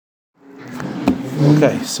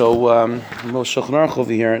Okay, so Shulchan Aruch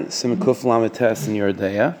over here, Siman Kuf Lamed Tes in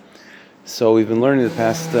Yeridea. So we've been learning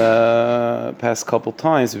the past couple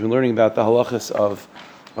times. We've been learning about the halachas of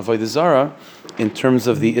Avodah Zarah in terms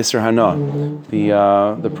of the Isser Hana,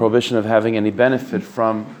 the prohibition of having any benefit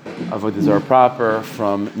from Avodah Zarah proper,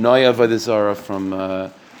 from Noya Avodah Zarah, from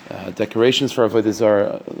decorations for Avodah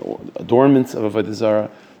Zarah, adornments of Avodah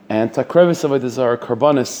Zarah, and takrevis Avodah Zarah,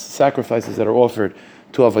 karbanis, sacrifices that are offered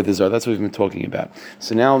to Avodah Zarah. That's what we've been talking about.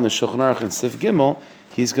 So now in the Shulchan Aruch and Sif Gimel,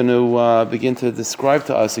 he's going to begin to describe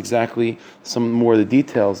to us exactly some more of the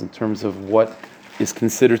details in terms of what is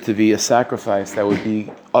considered to be a sacrifice that would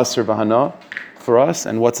be Asr Bahana for us,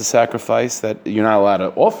 and what's a sacrifice that you're not allowed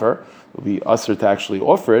to offer. It would be Asr to actually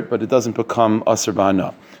offer it, but it doesn't become Asr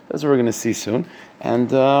Bahana. That's what we're going to see soon. And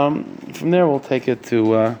from there we'll take it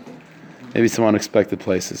to maybe some unexpected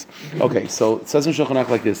places. Okay, so it says in Shulchan Aruch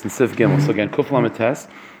like this, in Sif Gimel. So again, Kuf Lamed Tes,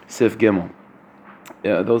 Sif Gimel.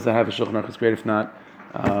 Those that have a Shulchan Aruch is great. If not,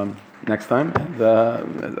 next time.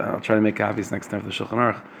 I'll try to make copies next time for the Shulchan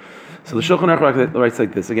Aruch. So the Shulchan Aruch writes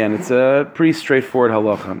like this. Again, it's a pretty straightforward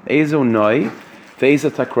halacha. Ezo noi,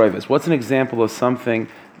 ve'eza takroivis. What's an example of something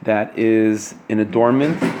that is an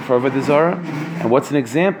adornment for Avodah Zarah? And what's an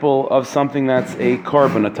example of something that's a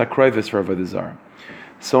carbon, a takroivis for Avodah Zarah?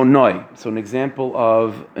 So noi, so an example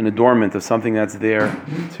of an adornment of something that's there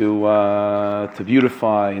to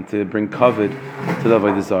beautify and to bring kavod to the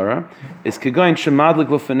Avodah Zarah is kegayin shemadlik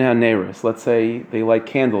l'fnei haneros. Let's say they light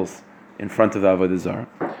candles in front of the Avodah Zarah.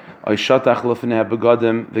 Or shatach l'fnei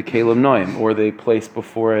begadim v'kelim noim, or they place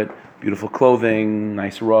before it beautiful clothing,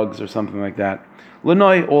 nice rugs, or something like that.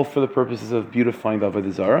 L'noi, all for the purposes of beautifying the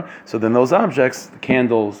Avodah Zarah. So then those objects, the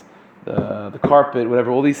candles, the carpet,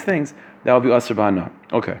 whatever, all these things, that would be Asr Bahana.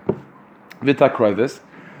 Okay. Vitakroivis.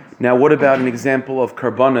 Now, what about an example of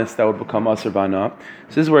karbanis that would become Asr Bahana?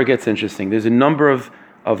 So this is where it gets interesting. There's a number of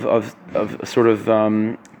sort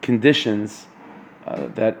of conditions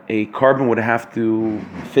that a carbon would have to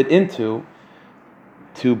fit into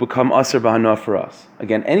to become Asr Bahana for us.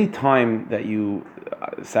 Again, any time that you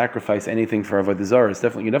sacrifice anything for Avodah Zarah,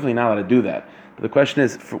 you're definitely not allowed to do that. But the question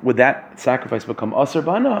is, would that sacrifice become Asr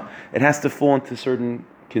Bahana? It has to fall into certain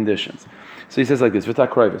conditions. So he says like this,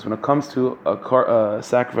 V'takroivis, when it comes to a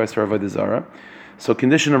sacrifice for Avodah Zarah, so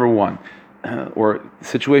condition number one, or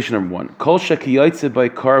situation number one, Kol shekiyotze by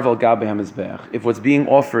karv al gabe hamizbeach. If what's being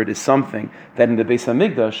offered is something that in the Beis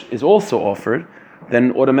Hamikdash is also offered,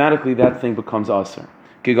 then automatically that thing becomes Asr.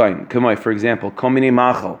 Kigayin, Kamai, for example, Kol minei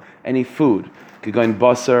machal, any food, Kigayin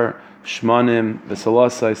basar, shmanim,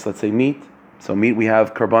 v'salasais, let's say meat. So meat, we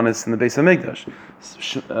have karbanis in the Beis Hamikdash.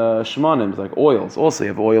 Shmanim is like oils. Also, you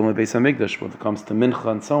have oil in the Beis Hamikdash when it comes to mincha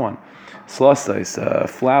and so on. Slasais,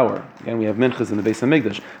 flour. Again, we have minchas in the Beis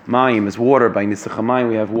Hamikdash. Mayim is water. By Nisach HaMayim,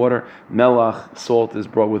 we have water. Melach, salt, is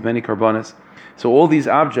brought with many karbanis. So all these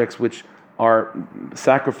objects which are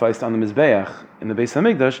sacrificed on the Mizbeach in the Beis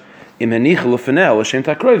Hamikdash, imenich l'fenel l'shem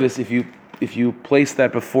takroivis. If you place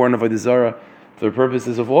that before an Avodah Zarah for the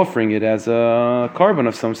purposes of offering it as a carbon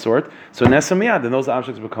of some sort, so nesamiyad, then those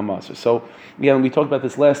objects become asr. So again, we talked about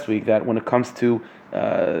this last week, that when it comes to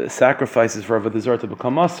sacrifices for Avodah Zarah to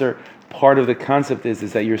become asr, part of the concept is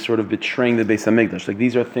that you're sort of betraying the Beis Hamikdash. Like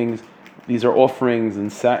these are offerings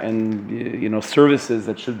and services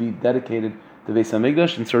that should be dedicated to Beis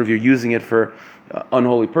Hamikdash, and sort of you're using it for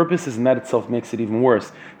unholy purposes, and that itself makes it even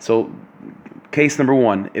worse. So case number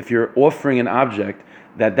one, if you're offering an object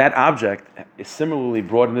that object is similarly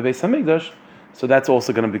brought in the Beis Hamikdash, so that's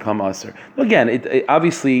also going to become Asr. Again, it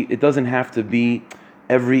obviously it doesn't have to be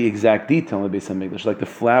every exact detail in the Beis Hamikdash. Like the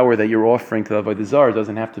flour that you're offering to the Avodah Zarah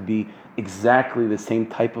doesn't have to be exactly the same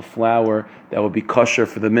type of flour that would be kosher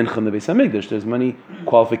for the mincha in the Beis Hamikdash. There's many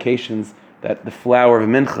qualifications that the flour of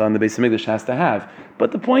mincha in the Beis Hamikdash has to have.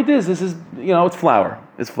 But the point is, this is, it's flour.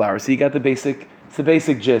 It's flour. So you got the basic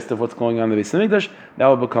gist of what's going on in the Beis Hamikdash. That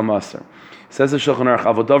will become Asr. Says the Shulchan Aruch,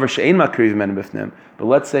 avodavar she'ein makriv men b'fnim. But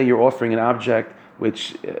let's say you're offering an object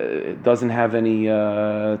which doesn't have any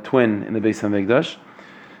twin in the Beis Hamikdash.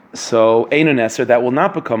 So ein aser, that will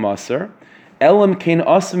not become Asr. Elam kein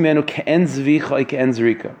asr menu ke'en zvicha ke'en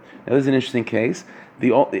zrika. Now this is an interesting case.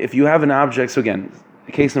 If you have an object, so again,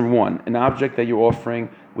 case number one, an object that you're offering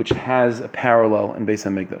which has a parallel in Beis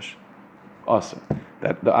Hamikdash, Asr.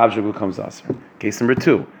 That the object becomes Asr. Case number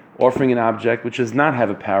two, offering an object which does not have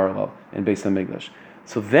a parallel in Beis Hamikdash.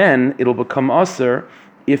 So then it'll become Asr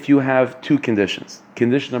if you have two conditions.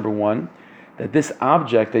 Condition number one, that this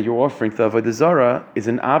object that you're offering to Avodah Zarah is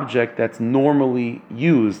an object that's normally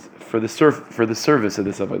used for the service of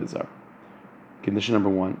this Avodah Zarah. Condition number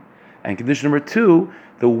one. And condition number two,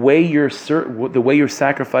 the way you're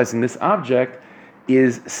sacrificing this object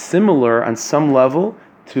is similar on some level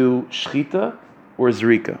to shchita or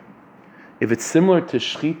zrika. If it's similar to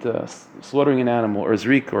shchita, slaughtering an animal, or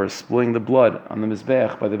zrika, or spilling the blood on the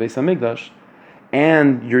mizbeach by the Beis Hamikdash,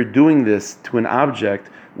 and you're doing this to an object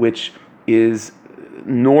which is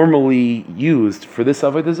normally used for this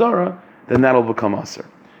avodah zarah, then that'll become aser.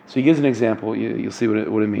 So he gives an example. You'll see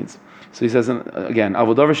what it means. So he says again,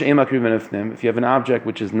 if you have an object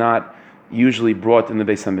which is not usually brought in the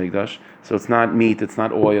Beis Hamikdash, so it's not meat, it's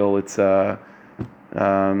not oil, it's a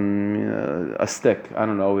stick. I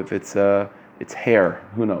don't know if it's hair.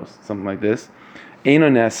 Who knows? Something like this. Eino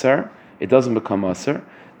neser. It doesn't become aser.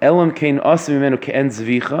 Elam kein aser mimenu ke'en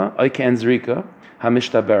zvicha, ay ke'en zrika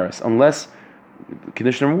hamishtaberes. Unless,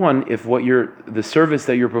 condition number one, if the service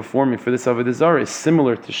that you're performing for this avodah zarah is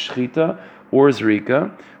similar to shchita or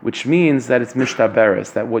zrika, which means that it's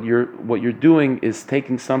mishtaberes, that what you're doing is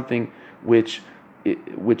taking something which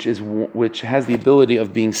has the ability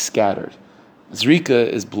of being scattered. Zrika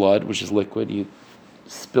is blood, which is liquid. You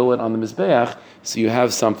spill it on the mizbeach, so you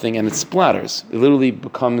have something, and it splatters. It literally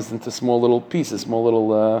becomes into small little pieces, small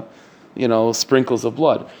little, sprinkles of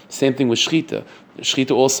blood. Same thing with shchita.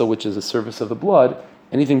 Shchita also, which is a service of the blood.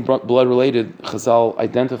 Anything blood related, Chazal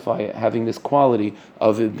identify it having this quality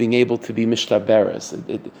of it being able to be mishtaberes.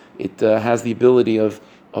 It has the ability of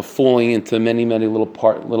falling into many little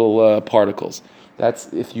particles.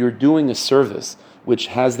 That's if you're doing a service which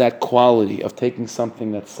has that quality of taking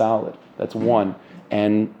something that's solid, that's one,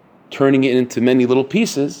 and turning it into many little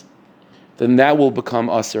pieces, then that will become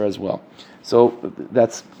aser as well. So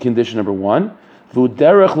that's condition number one. And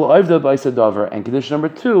condition number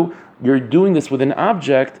two, you're doing this with an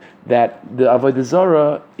object that the avodah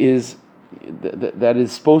zarah is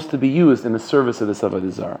supposed to be used in the service of this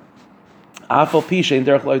avodah zarah.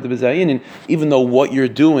 Even though what you're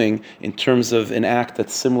doing in terms of an act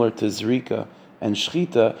that's similar to zrika and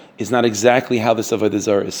shchita is not exactly how this avodah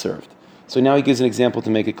zarah is served. So now he gives an example to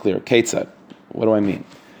make it clear. Ketzad. What do I mean?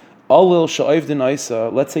 Let's say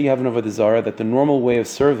you have an avodah zarah that the normal way of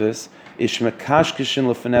service is shmekashkishin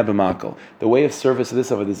lefaneh b'makel. The way of service of this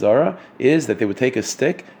avodah zarah is that they would take a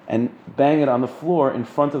stick and bang it on the floor in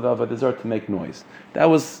front of the avodah zarah to make noise. That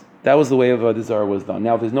was the way avodah zarah was done.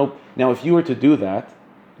 Now if you were to do that,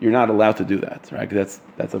 you're not allowed to do that, right? Because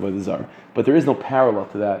that's avodah zarah. But there is no parallel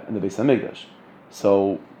to that in the Beis Hamikdash.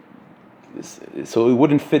 So it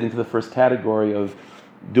wouldn't fit into the first category of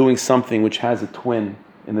doing something which has a twin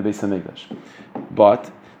in the Beis Hamikdash.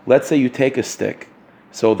 But let's say you take a stick.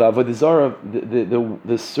 So the avodah zarah,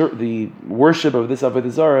 the worship of this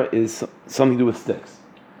avodah zarah is something to do with sticks.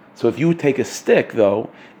 So if you take a stick though,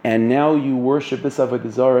 and now you worship this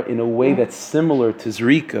avodah zarah in a way that's similar to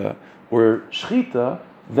zrika or shchita,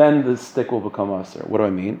 then the stick will become aser. What do I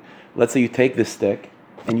mean? Let's say you take this stick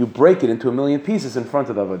and you break it into a million pieces in front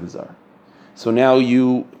of the avodah zarah. So now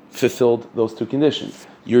you fulfilled those two conditions.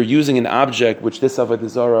 You're using an object which this avodah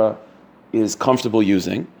zarah is comfortable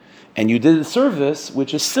using, and you did a service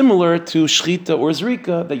which is similar to shchita or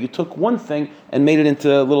zrika, that you took one thing and made it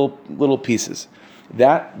into little pieces.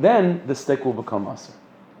 Then the stick will become aser.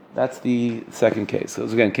 That's the second case. So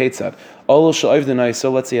again, ketzad.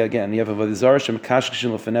 So let's say again, you have a avodah zarah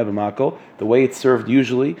shemekashkishin lefaneh b'makel. The way it's served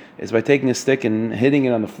usually is by taking a stick and hitting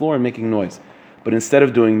it on the floor and making noise. But instead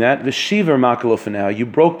of doing that, v'shiver makel lefaneh, you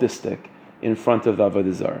broke the stick in front of the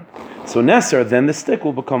avodah zarah. So neser, then the stick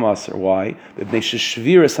will become aser. Why?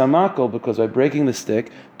 Because by breaking the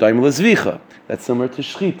stick, daim lezvicha. That's similar to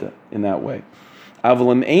shchita in that way. But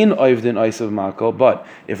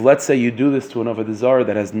if let's say you do this to an avodah zarah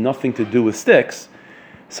that has nothing to do with sticks,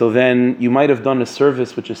 so then you might have done a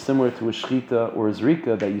service which is similar to a shchita or a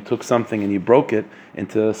zrika, that you took something and you broke it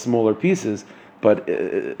into smaller pieces, but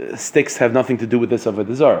sticks have nothing to do with this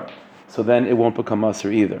avodah zarah. So then it won't become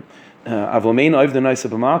aser either. But if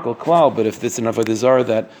it's an avodah zarah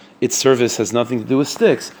that its service has nothing to do with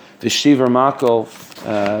sticks, the shiver makel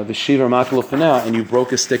and you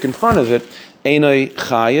broke a stick in front of it, einay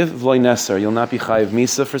chayev v'loy neser. You'll not be chayev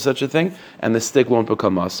misa for such a thing, and the stick won't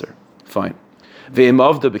become aser. Fine.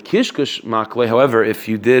 However, if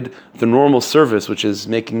you did the normal service, which is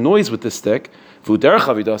making noise with the stick, which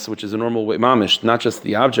is a normal way, mamish, not just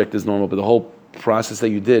the object is normal, but the whole process that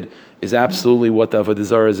you did is absolutely what the avodah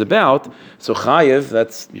zarah is about. So chayev,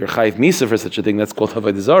 that's your chayev misa for such a thing. That's called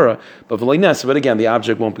avodah zarah. But again, the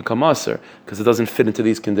object won't become aser because it doesn't fit into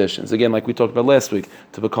these conditions. Again, like we talked about last week,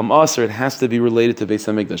 to become aser, it has to be related to Beis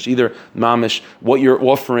Hamikdash. Either mamish, what you're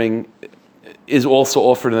offering is also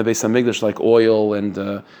offered in the Beis Hamikdash, like oil and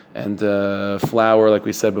flour, like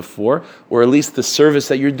we said before, or at least the service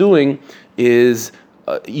that you're doing is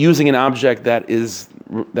using an object that is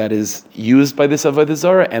used by this avodah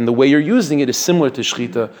zarah, and the way you're using it is similar to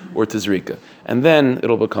shchita or to zrika, and then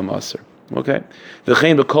it'll become aser. Okay,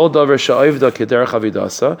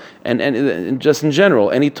 and just in general,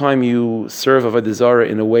 anytime you serve avodah zarah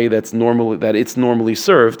in a way that's normally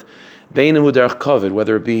served,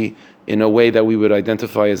 whether it be in a way that we would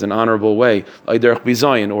identify as an honorable way,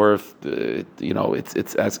 or if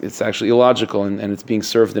it's actually illogical and it's being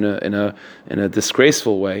served in a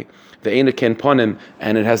disgraceful way, and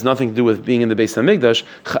it has nothing to do with being in the Beis Hamikdash.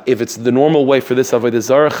 If it's the normal way for this avodah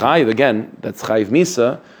zarah, chayiv, again, that's chayiv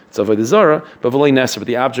misa, it's avodah zarah, but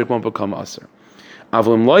the object won't become aser.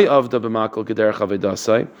 But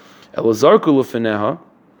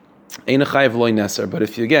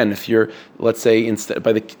if you're, let's say, instead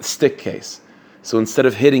by the stick case, so instead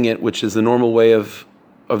of hitting it, which is the normal way of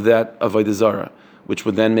that avodah zarah, which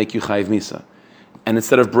would then make you chayiv misa, and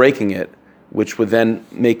instead of breaking it, which would then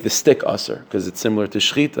make the stick aser, because it's similar to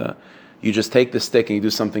shchita, you just take the stick and you do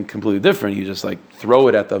something completely different. You just like throw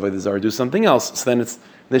it at the avodah zarah, do something else. So then it's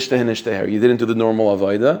nishteh nishteh. You didn't do the normal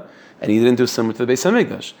avodah, and you didn't do similar to the Beis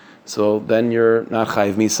Hamikdash. So then you're not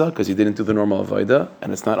chayiv misa because you didn't do the normal avodah,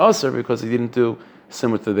 and it's not aser because you didn't do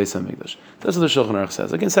similar to the Beis Hamikdash. That's what the Shulchan Aruch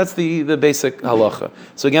says. Again, so that's the basic halacha.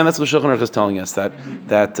 So again, that's what the Shulchan Aruch is telling us, that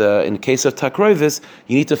in case of takroivis,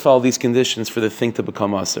 you need to follow these conditions for the thing to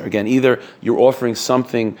become aser. Again, either you're offering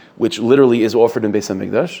something which literally is offered in Beis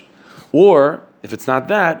Hamikdash, or if it's not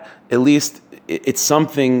that, at least it's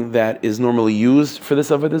something that is normally used for this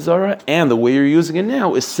avodah zarah, and the way you're using it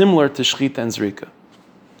now is similar to shchita and zrika.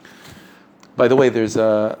 By the way, there's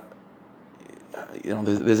an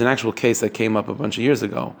actual case that came up a bunch of years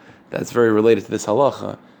ago that's very related to this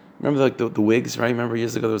halacha. Remember, like the wigs, right? Remember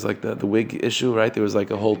years ago there was like the wig issue, right? There was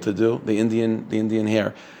like a whole to-do, the Indian hair.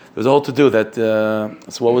 There was a whole to-do that.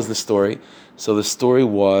 So what was the story? So the story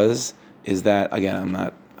is that, again,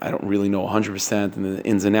 I don't really know 100% in the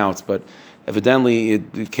ins and outs, but evidently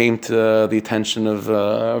it came to the attention of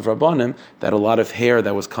Rabbanim that a lot of hair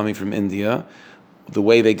that was coming from India, the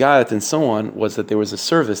way they got it and so on, was that there was a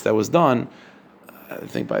service that was done, I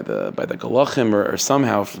think by the galachim or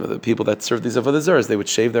somehow for the people that served these avodah zarahs. They would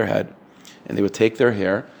shave their head and they would take their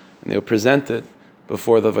hair and they would present it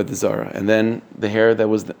before the avodah zarah, and then the hair that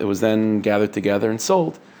was then gathered together and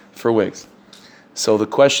sold for wigs. So the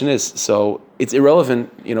question is, so it's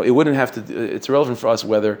irrelevant, it's irrelevant for us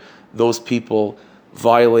whether those people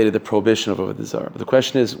violated the prohibition of avodah zarah. But the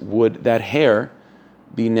question is, would that hair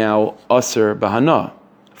be now aser bahana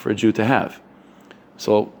for a Jew to have?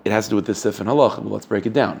 So it has to do with this sif and halacha, but let's break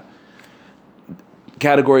it down.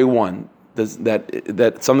 Category one,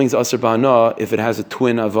 that something's aser bahana if it has a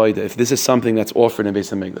twin avodah, if this is something that's offered in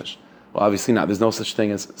Beis Hamikdash. Well, obviously not. There's no such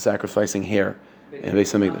thing as sacrificing hair in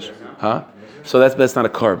Beis Hamikdash. Huh? So that's not a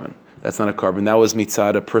carbon. That's not a carbon. That was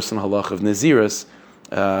mitzad a personal halach of Naziris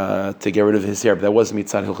to get rid of his hair, but that wasn't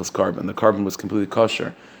mitzad hilchas carbon. The carbon was completely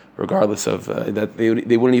kosher, regardless of that. They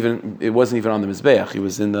wouldn't even. It wasn't even on the mizbeach. It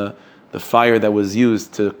was in the fire that was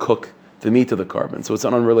used to cook the meat of the carbon. So it's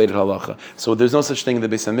an unrelated halacha. So there's no such thing in the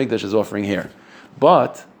Beis Hamikdash as offering hair.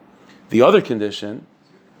 But the other condition.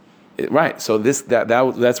 Right, so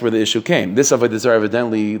that's where the issue came. This avodah zarah,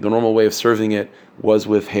 evidently, the normal way of serving it was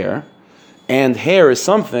with hair, and hair is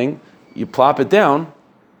something you plop it down,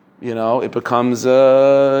 it becomes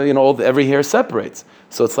every hair separates.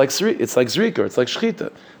 So it's like zrika, it's like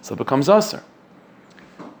shchita, so it becomes aser.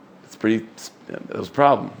 It was a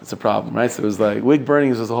problem. It's a problem, right? So it was like wig burning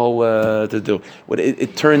was a whole to do. What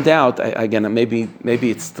it turned out, again, maybe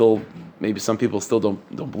it's still. Maybe some people still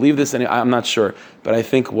don't believe this, and I'm not sure. But I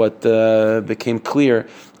think what became clear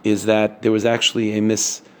is that there was actually a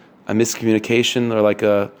miscommunication or like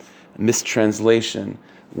a mistranslation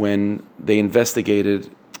when they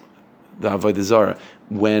investigated the avodah zarah.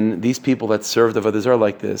 When these people that served avodah zarah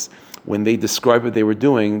like this, when they described what they were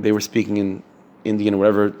doing, they were speaking in Indian or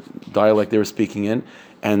whatever dialect they were speaking in,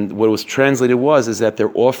 and what was translated is that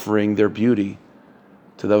they're offering their beauty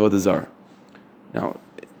to the avodah zarah. Now,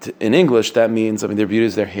 in English, that means, their beauty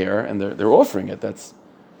is their hair, and they're offering it. That's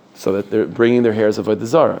so that they're bringing their hairs of avodah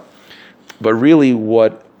zarah. But really,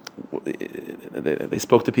 what they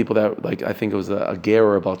spoke to people that, like, I think it was a ger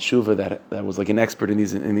or about tshuva that was like an expert in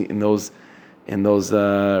those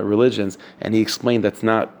religions, and he explained that's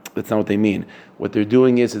not what they mean. What they're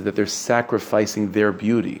doing is that they're sacrificing their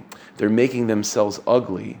beauty. They're making themselves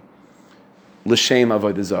ugly. L'shem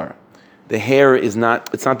avodah zarah. The hair it's not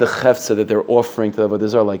the chefza that they're offering to the avodah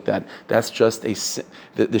zarah like that. That's just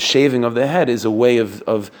the shaving of the head is a way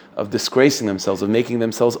of disgracing themselves, of making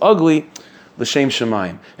themselves ugly, l'shem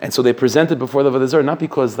shemayim. And so they present it before the Avodah Zarah, not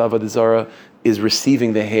because the Avodah Zarah is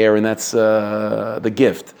receiving the hair and that's the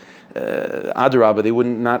gift. Adarabah, they would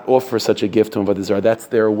not offer such a gift to Avodah Zarah. That's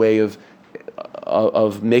their way of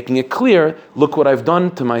making it clear, look what I've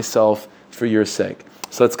done to myself for your sake.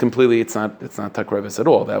 So it's not takrovis at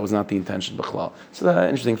all. That was not the intention, b'chlal. So that's an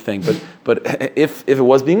interesting thing. But if it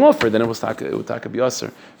was being offered, then it would taka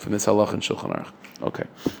b'yasser from this halach and Shulchan Aruch. Okay.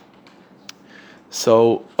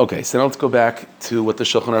 So now let's go back to what the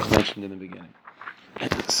Shulchan Aruch mentioned in the beginning.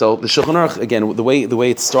 So the Shulchan Aruch, again, the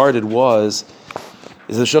way it started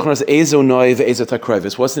is the Shulchan Aruch Ezo Noi ve'Ezo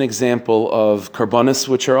Takrovis. What's an example of karbanis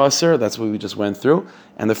which are aser? That's what we just went through.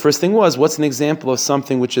 And the first thing was, what's an example of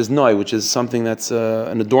something which is Noi, which is something that's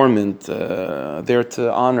an adornment, there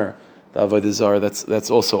to honor the Avodah Zarah,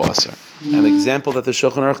 that's also aser. And the example that the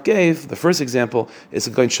Shulchan Aruch gave, the first example, is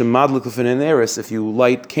going shemadlik l'fnei eris, if you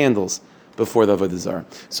light candles before the Avodah Zarah.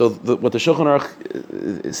 So what the Shulchan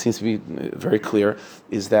Aruch seems to be very clear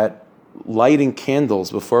is that lighting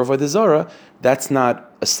candles before Avodah Zarah, that's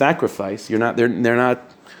not a sacrifice. They're not.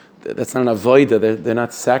 That's not an avodah. They're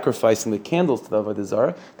not sacrificing the candles to the Avodah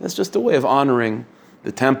Zarah. That's just a way of honoring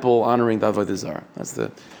the temple, honoring the Avodah Zarah. That's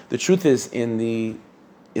the truth is in the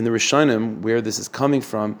Rishonim where this is coming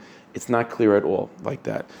from. It's not clear at all like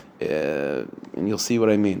that, and you'll see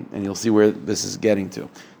what I mean, and you'll see where this is getting to.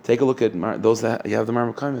 Take a look at those that you have the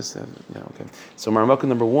Marmakim. Yeah, okay. So Marmakim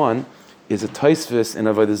number 1 is a Taisvis in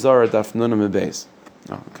Avodah Zarah Daf Nun Amud Beis.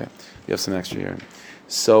 Oh, okay. You have some extra here.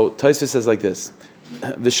 So Taisvis says like this: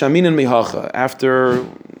 V'shamin and mihacha. After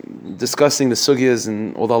discussing the sugyas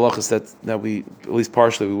and all the halachas that we, at least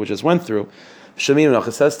partially, we just went through, shamin and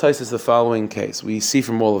mihacha says Taisvis the following case. We see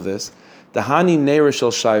from all of this: the hani neir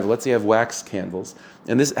shel shayv. Let's say you have wax candles,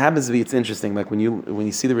 and this happens to be. It's interesting. Like when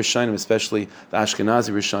you see the Rishonim, especially the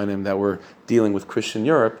Ashkenazi Rishonim that were dealing with Christian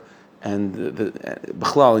Europe. And the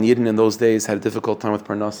Bechlal and Yidden in those days had a difficult time with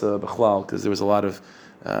Parnasa Bechlal because there was a lot of,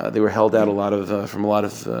 they were held out from a lot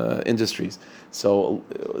of industries. So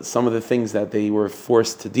some of the things that they were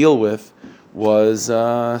forced to deal with was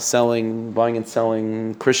buying and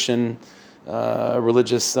selling Christian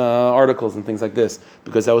religious articles and things like this,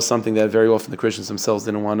 because that was something that very often the Christians themselves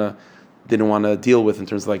didn't want to deal with in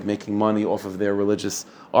terms of like making money off of their religious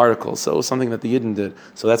articles. So it was something that the Yidden did.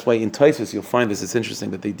 So that's why in Taifus you'll find this. It's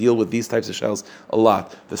interesting that they deal with these types of shells a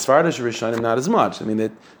lot. The Sfaradish Rishonim not as much. I mean,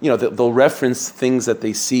 they'll reference things that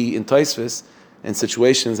they see in Taifus and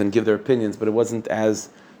situations and give their opinions, but it wasn't as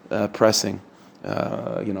pressing, by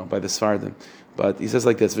the Sfaradim. But he says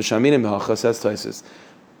like this: V'shaminim halacha, says Taifus.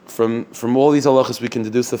 From all these halachas we can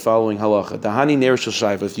deduce the following halacha: Dahani ner shel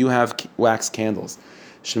shayva. If you have wax candles,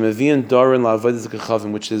 Shemavian Darin la'avodas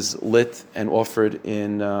kechavim, which is lit and offered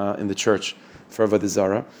in the church for Avodah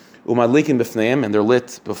Zarah. Umadlikin b'fneim, and they're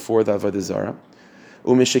lit before the Avodah Zarah.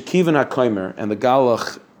 Umishakivan hakaimer, and the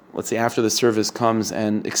galach, let's say after the service, comes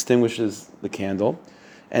and extinguishes the candle,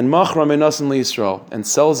 and machra menasan liYisrael, and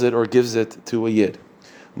sells it or gives it to a yid.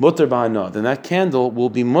 Mutter ba'ana, then that candle will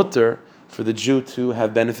be mutter for the Jew to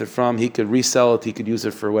have benefit from. He could resell it, he could use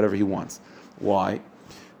it for whatever he wants. Why?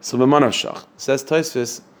 So b'manashach says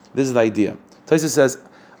Taisvis, this is the idea. Taisvis says,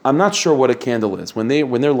 I'm not sure what a candle is. When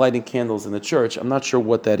they're lighting candles in the church, I'm not sure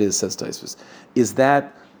what that is, says Taisvis. Is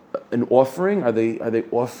that an offering? Are they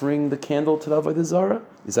offering the candle to the Avodah Zarah?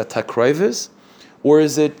 Is that takrovis? Or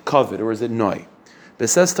is it kavod? Or is it noi? But it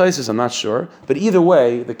says Taisvis, I'm not sure. But either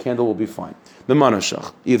way, the candle will be fine.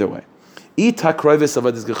 B'manashach, either way. If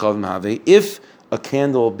a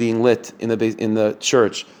candle being lit in the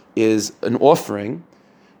church is an offering,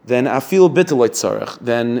 then afil bitul tzarech,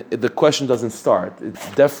 then the question doesn't start. It's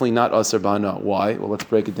definitely not aser b'ana. Why? Well, let's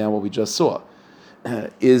break it down what we just saw.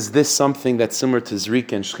 Is this something that's similar to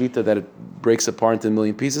zrika and shchita, that it breaks apart into a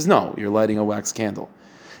million pieces? No, you're lighting a wax candle.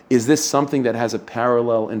 Is this something that has a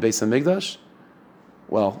parallel in Beis HaMikdash?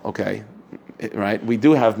 Well, okay, right? We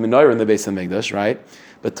do have menorah in the Beis HaMikdash, right?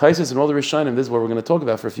 But Taisus and all the Rishonim, this is what we're going to talk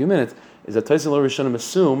about for a few minutes, is that Taisus and all the Rishonim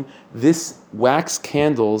assume this wax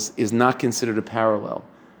candles is not considered a parallel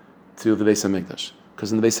to the Beis HaMikdash.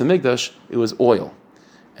 Because in the Beis HaMikdash, it was oil.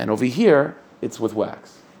 And over here, it's with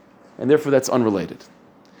wax. And therefore, that's unrelated.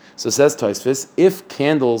 So says Taisvis, if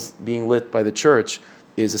candles being lit by the church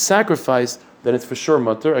is a sacrifice, then it's for sure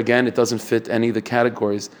mutter. Again, it doesn't fit any of the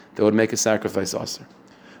categories that would make a sacrifice aser.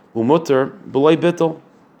 Umutter, b'loi bittul.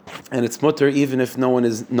 And it's mutter even if no one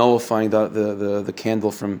is nullifying the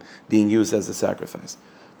candle from being used as a sacrifice.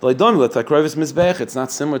 It's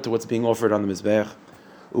not similar to what's being offered on the Mizbech.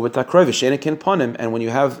 And when you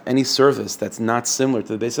have any service that's not similar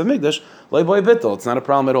to the Beis HaMikdash, it's not a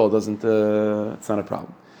problem at all. It's not a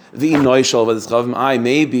problem. Maybe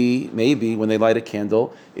when they light a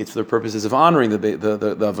candle, it's for the purposes of honoring the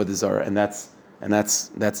Avodah Zarah, and that's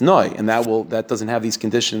noi, and that doesn't have these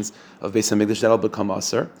conditions of Beis Hamikdash. That'll become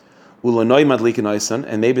aser. Ulanoi madlikin oisan,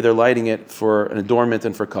 and maybe they're lighting it for an adornment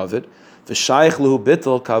and for kavod. The shaykh luhu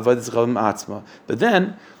bittel kavod zchavim atzma. But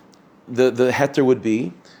then the heter would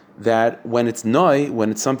be that when it's noi,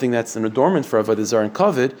 when it's something that's an adornment for Avodah Zarah and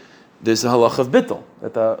kavod, there's a halach of bittel,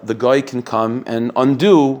 that the guy can come and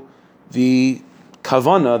undo the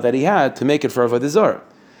kavana that he had to make it for Avodah Zarah.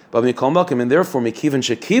 But and therefore, if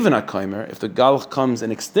the galach comes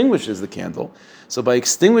and extinguishes the candle, so by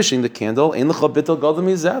extinguishing the candle, that's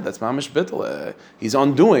mamish bittel. He's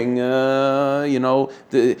undoing,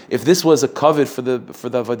 if this was a kavod for the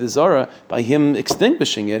Avodah Zarah, by him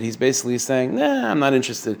extinguishing it, he's basically saying, I'm not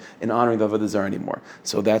interested in honoring the Avodah Zarah anymore.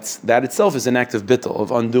 So that itself is an act of bittel,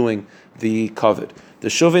 of undoing the kavod. The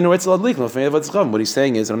shovei noretzel adlik. What he's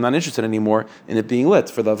saying is, I'm not interested anymore in it being lit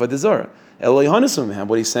for the Avodah Zarah.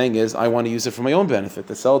 What he's saying is, I want to use it for my own benefit,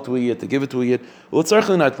 to sell it to a yid, to give it to a yid.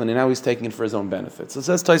 And now he's taking it for his own benefit. So it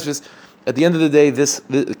says Tosfos, at the end of the day,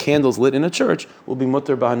 the candles lit in a church will be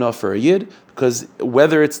mutter b'hana for a yid, because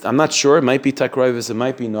whether I'm not sure, it might be takrovis, it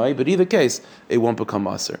might be noi, but either case, it won't become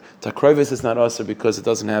aser. Takrovis is not aser because it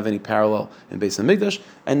doesn't have any parallel in Beis Hamikdash,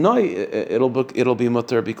 and noi, it'll be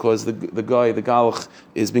mutter because the galach,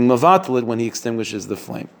 is being mavatal when he extinguishes the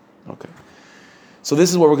flame. Okay. So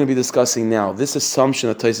this is what we're going to be discussing now. This assumption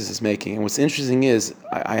that Tosfos is making, and what's interesting is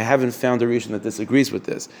I haven't found a reason that disagrees with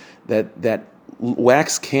this. That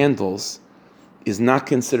wax candles is not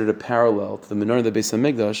considered a parallel to the menorah of the Beis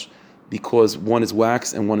Hamikdash because one is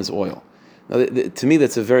wax and one is oil. Now, to me,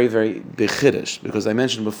 that's a very, very big chiddush, because I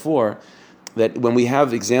mentioned before that when we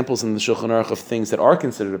have examples in the Shulchan Aruch of things that are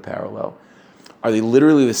considered a parallel, are they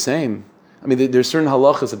literally the same? I mean, there's certain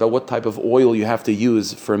halachas about what type of oil you have to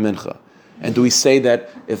use for a mincha. And do we say that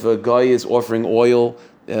if a guy is offering oil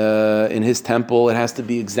in his temple, it has to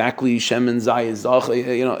be exactly shemen zayis?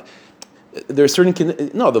 There are certain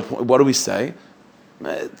what do we say?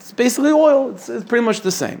 It's basically oil. It's pretty much the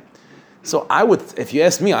same. So if you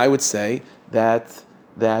ask me, I would say that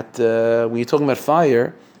when you're talking about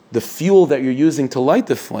fire, the fuel that you're using to light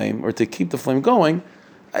the flame or to keep the flame going,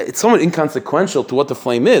 it's somewhat inconsequential to what the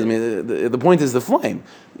flame is. I mean, the point is the flame.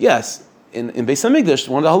 Yes. In Beis Hamikdash,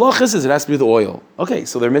 one of the halachas is it has to be the oil. Okay,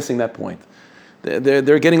 so they're missing that point.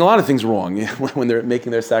 They're getting a lot of things wrong when they're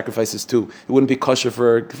making their sacrifices too. It wouldn't be kosher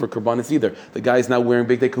for korbanos either. The guy's not wearing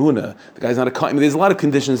big kahuna. The guy's not there's a lot of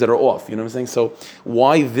conditions that are off. You know what I'm saying? So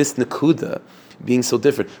why this nakuda being so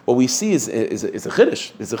different? What we see is a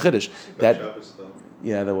chiddush. It's a chiddush that.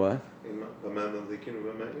 Yeah, the what?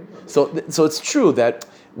 So it's true that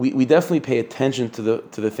we definitely pay attention to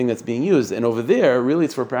the thing that's being used, and over there, really,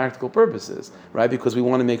 it's for practical purposes, right? Because we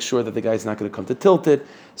want to make sure that the guy's not going to come to tilt it.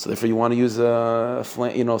 So therefore, you want to use a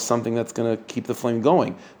flame, something that's going to keep the flame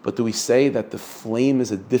going. But do we say that the flame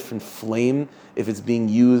is a different flame if it's being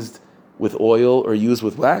used with oil or used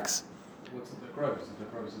with wax? What's the crevice? The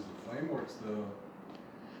crevice is the flame, or it's the.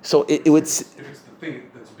 So it would. If it's the thing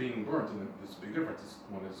that's being burnt, then there's a big difference.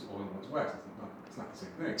 One is oil and one is wax. It's not the same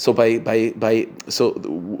thing. So so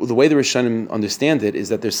the way the Rishonim understand it is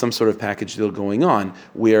that there's some sort of package deal going on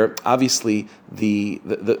where obviously the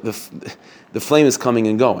flame is coming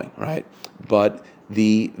and going, right? But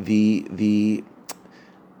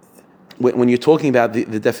when you're talking about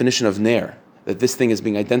the definition of ner, that this thing is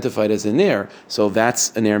being identified as a ner, so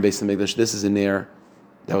that's a ner in Beis Hamikdash. This is a ner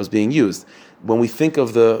that was being used. When we think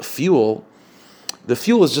of the fuel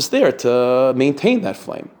is just there to maintain that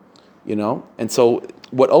flame, and so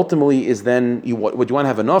what ultimately is then what you want to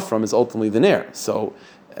have enough from is ultimately the ner. So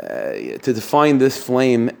to define this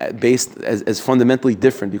flame based as fundamentally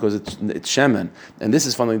different because it's shemen, and this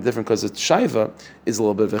is fundamentally different because it's shaiva, is a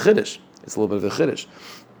little bit of a chiddush. Once the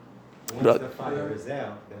fire is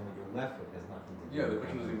out, then what you're left with has nothing to do. Yeah, the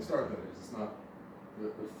question doesn't even start there. It's not the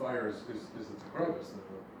fire is the crevice.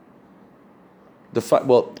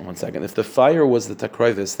 One second. If the fire was the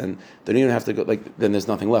takrovis, then you don't have to go. Then there's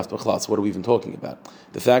nothing left. So what are we even talking about?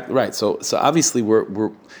 The fact, right? So obviously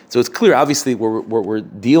so it's clear. Obviously, what we're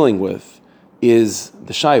dealing with is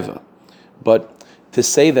the shaiva, but to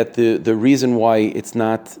say that the reason why it's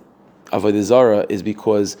not avodah zarah is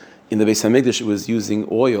because in the Beis Hamikdash it was using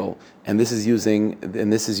oil, and this is using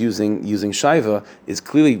shaiva is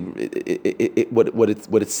clearly what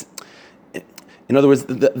it's. In other words,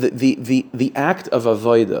 the act of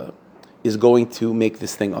avodah is going to make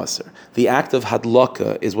this thing aser. The act of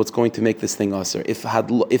hadlaka is what's going to make this thing aser. If the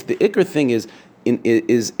ikr thing is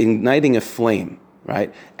igniting a flame,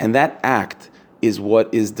 right, and that act is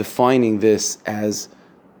what is defining this as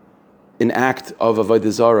an act of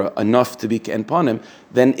avodah zarah enough to be ke'en panim,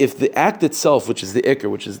 then if the act itself, which is the ikr,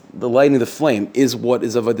 which is the lighting of the flame, is what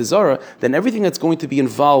is avodah zarah, then everything that's going to be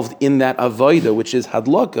involved in that avodah, which is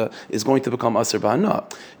hadlaka, is going to become aser b'hana.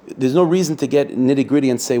 There's no reason to get nitty gritty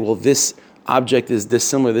and say, well, this object is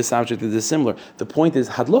dissimilar, this object is dissimilar. The point is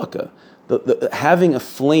hadlaka. Having a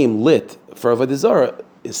flame lit for avodah zarah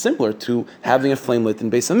is similar to having a flame lit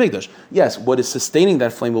in Beis Hamikdash. Yes, what is sustaining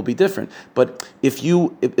that flame will be different. But if the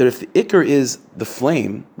ikr is the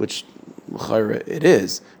flame, which it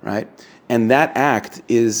is, right, and that act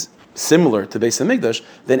is similar to Beis Hamikdash,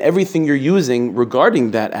 then everything you're using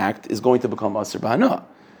regarding that act is going to become aser b'hana.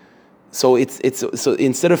 So so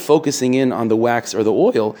instead of focusing in on the wax or the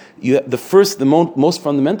oil, the most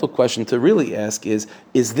fundamental question to really ask is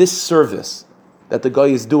this service that the guy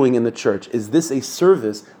is doing in the church, is this a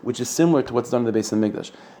service which is similar to what's done in the Beis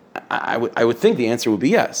Hamikdash? I would think the answer would be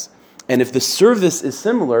yes. And if the service is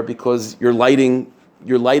similar because you're lighting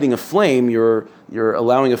a flame, you're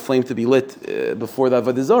allowing a flame to be lit before the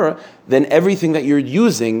avodah zarah, then everything that you're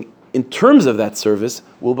using in terms of that service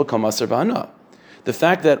will become aser b'hana. The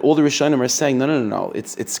fact that all the Rishonim are saying, no,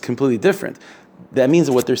 it's completely different. That means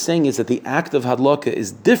that what they're saying is that the act of hadlaka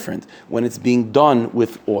is different when it's being done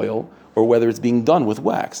with oil or whether it's being done with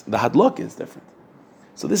wax. The hadlaka is different.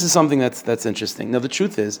 So this is something that's interesting. Now the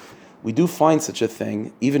truth is, we do find such a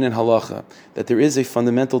thing, even in halacha, that there is a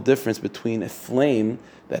fundamental difference between a flame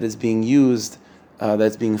that is being used,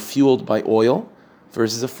 that's being fueled by oil,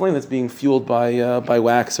 versus a flame that's being fueled by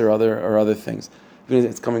wax or other things.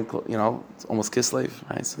 It's coming, it's almost Kislev,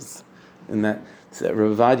 right? So it's in that. So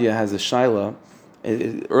Rav Ovadia has a shaila.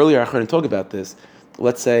 Earlier I heard him talk about this.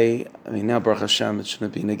 Let's say, now Baruch Hashem, it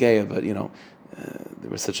shouldn't be negeya, but there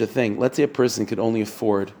was such a thing. Let's say a person could only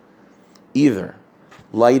afford either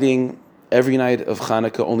lighting every night of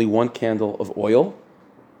Hanukkah only one candle of oil,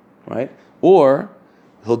 right? Or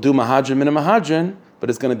he'll do mahadran min a mahadran, but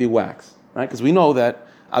it's going to be wax, right? Because we know that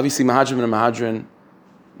obviously mahadran min a mahadran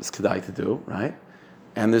is kedai to do, right?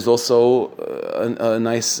 And there's also a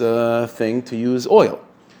nice thing to use oil.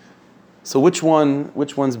 So which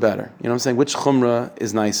one's better? You know what I'm saying? Which chumrah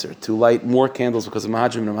is nicer? To light more candles because of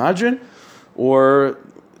mahadran and mahadran, or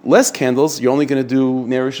less candles? You're only going to do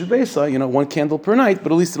Nerush Beisa, one candle per night,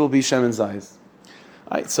 but at least it'll be Shem and Zayis.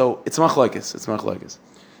 All right, so it's machlokes.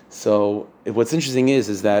 So what's interesting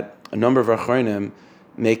is that a number of Achronim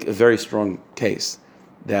make a very strong case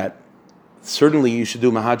that certainly you should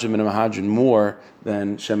do mahadran and mahadran more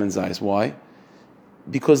than Shem and Zayis. Why?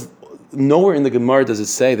 Because nowhere in the Gemara does it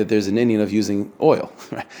say that there's an Indian of using oil.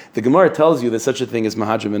 Right? The Gemara tells you there's such a thing as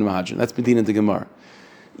mahadran and mahadran. That's Medina in the Gemara.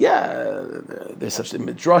 Yeah, there's such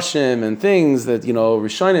midrashim and things that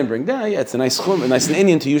Rishonim bring down. Yeah, it's a nice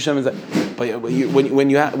Indian to use Shem and Zayis. But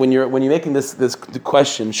when you're making this the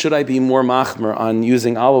question, should I be more machmer on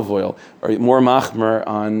using olive oil or more machmer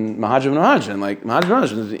on mahadran and mahadran? Like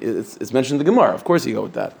mahadran and mahadran, it's mentioned in the Gemara. Of course, you go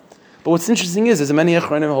with that. But what's interesting is many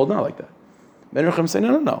Achronim hold not like that. Many Achronim say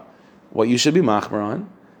no. What you should be machmer on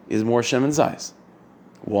is more Shem and Zayis.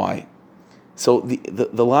 Why? So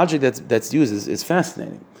the logic that's used is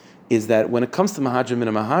fascinating. Is that when it comes to mahadran and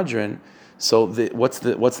a mahadran, so what's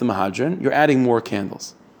the mahadran? You're adding more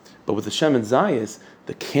candles. But with the Shem and Zayis,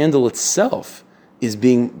 the candle itself is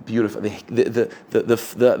being beautified.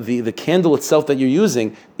 The candle itself that you're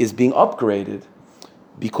using is being upgraded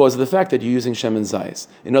because of the fact that you're using Shem and Zayis.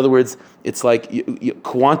 In other words, it's like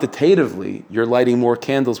quantitatively you're lighting more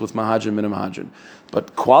candles with mahadran and mahadran,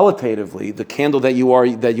 but qualitatively the candle that you are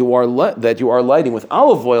lighting with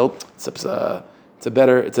olive oil, it's a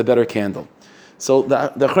better candle. So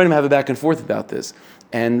the Achronim have a back and forth about this.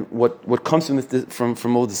 And what comes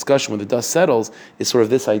from all the discussion when the dust settles is sort of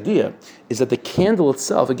this idea, is that the candle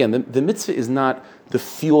itself, again, the mitzvah is not the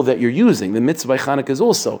fuel that you're using. The mitzvah by Chanukah is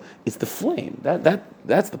also, it's the flame.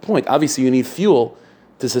 That's the point. Obviously you need fuel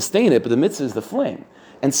to sustain it, but the mitzvah is the flame.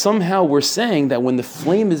 And somehow we're saying that when the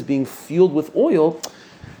flame is being fueled with oil,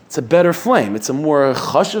 it's a better flame. It's a more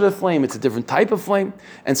chashuv flame. It's a different type of flame.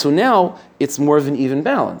 And so now it's more of an even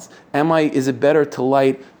balance. Is it better to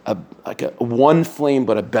light a one flame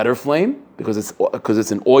but a better flame because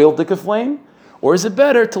it's an oil dika flame, or is it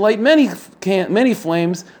better to light many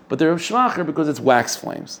flames but they're shvacher because it's wax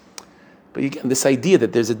flames? But again, this idea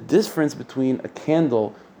that there's a difference between a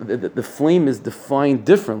candle, the flame is defined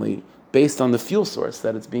differently based on the fuel source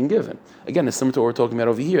that it's being given. Again, it's similar to what we're talking about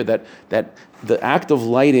over here, that the act of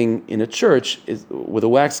lighting in a church with a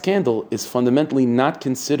wax candle is fundamentally not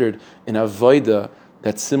considered an avodah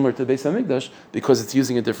that's similar to the Beis Hamikdash because it's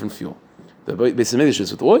using a different fuel. The Beis Hamikdash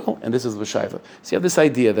is with oil, and this is with shayva. So you have this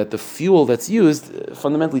idea that the fuel that's used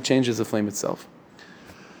fundamentally changes the flame itself.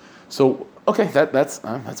 So okay, that's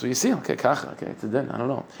what you see. Okay, kacha. Okay, it's a din. I don't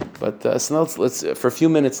know, but so let's for a few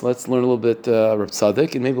minutes let's learn a little bit Reb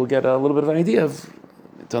Tzaddik, and maybe we'll get a little bit of an idea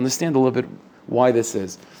to understand a little bit why this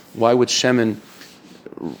is. Why would Shemin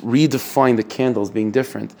redefine the candles being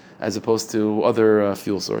different as opposed to other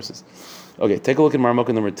fuel sources? Okay, take a look at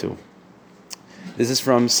Marmukah number 2. This is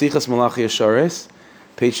from Sichas Malachi Yesharis,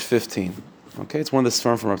 page 15. Okay, it's one of the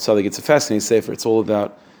Sfarim from Reb Tzaddik. It's a fascinating sefer. It's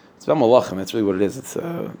about Malachim. That's really what it is. It's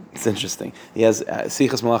interesting. He has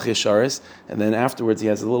Sichas Malachi Yesharis, and then afterwards he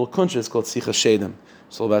has a little kuntres called Sichas Shedim.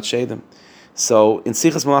 It's all about Shedim. So in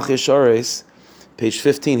Sichas Malachi Yesharis, page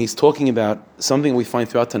 15, he's talking about something we find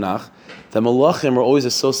throughout Tanakh, that Malachim are always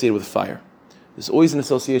associated with fire. There's always an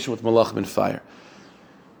association with Malachim and fire.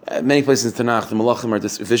 Many places in Tanakh, the Malachim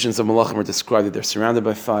visions of Malachim are described that they're surrounded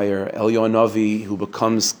by fire. Eliyahu Navi, who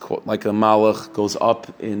becomes like a Malach, goes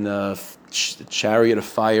up in a chariot of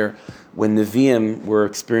fire. When Nevi'im were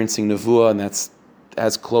experiencing Nevuah, and that's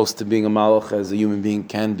as close to being a Malach as a human being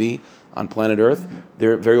can be on planet Earth,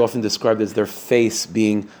 they're very often described as their face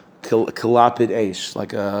being kalapid eish,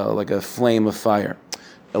 like a flame of fire.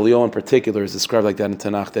 Eliyahu in particular is described like that in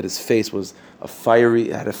Tanakh, that his face had a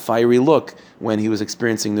fiery look when he was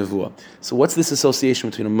experiencing Nevuah. So what's this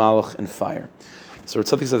association between a Malach and fire? So it's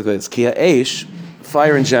something like this. Ki ha'esh,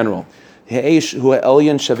 fire in general. Ha'esh hu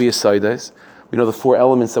ha'elyon shavi yesaydes. We know the 4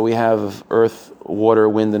 elements that we have of earth, water,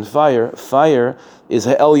 wind, and fire. Fire is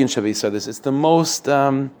ha'elyon shavi yesaydes. It's the most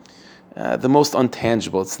untangible.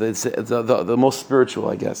 It's the most spiritual,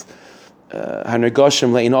 I guess.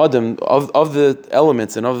 Hanegashim le'in adam, of the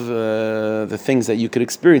elements and of the things that you could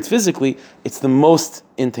experience physically, it's the most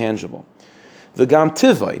intangible. The gam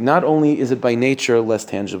tivai, not only is it by nature less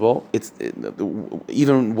tangible,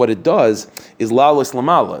 even what it does is lalos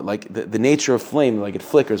lamala, like the nature of flame, like it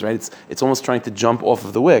flickers, right? It's almost trying to jump off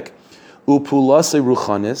of the wick. Upulase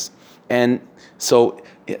ruchanis, and so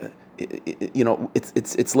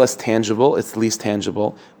it's less tangible, it's least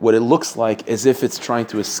tangible. What it looks like as if it's trying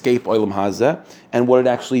to escape Olam Hazeh, and what it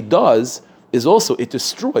actually does is also it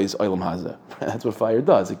destroys Olam Hazeh. That's what fire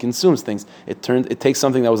does. It consumes things. It takes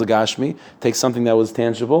something that was a gashmi, takes something that was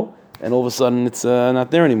tangible, and all of a sudden it's not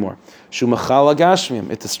there anymore. Shumachal hagashmim,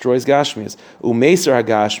 it destroys gashmis. Umeser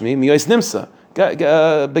hagashmi miyos nimsa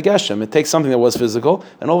begeshem. It takes something that was physical,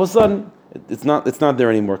 and all of a sudden it's not there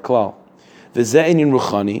anymore. Klal. V'ze'inin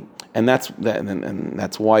ruchani. And that's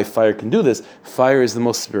why fire can do this. Fire is the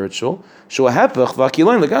most spiritual. It's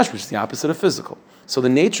the opposite of physical. So the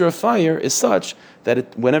nature of fire is such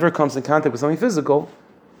that whenever it comes in contact with something physical,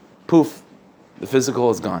 poof, the physical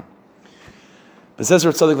is gone. But it says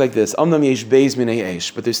something like this: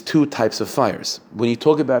 but there's 2 types of fires. When you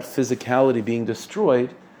talk about physicality being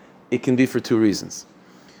destroyed, it can be for 2 reasons.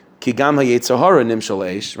 Kigam ha'yetzer hara nimshal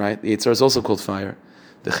eish, right? The yetzer is also called fire.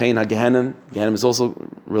 The Chein HaGehenim is also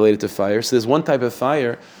related to fire. So there's one type of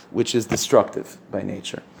fire which is destructive by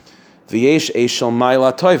nature. V'yesh Eishel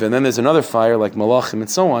Ma'ila Toiva. And then there's another fire like Malachim and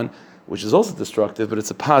so on, which is also destructive, but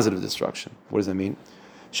it's a positive destruction. What does that mean?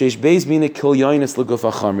 Sheish Beis Mina Kil Yoinis L'Guf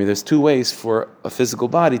HaChamri. There's 2 ways for a physical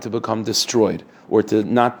body to become destroyed, or to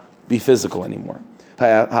not be physical anymore.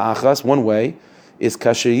 Ha'achas, one way, is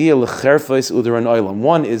Kasheriyah L'Cherfeis Uderan Oilam.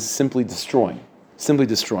 One is simply destroying. So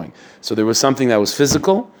there was something that was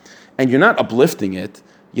physical, and you're not uplifting it,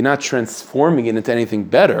 you're not transforming it into anything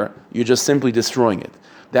better, you're just simply destroying it.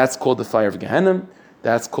 That's called the fire of Gehenna,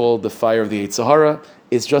 that's called the fire of the Yetzer Hara.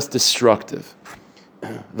 It's just destructive.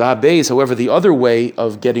 V'habeis, however, the other way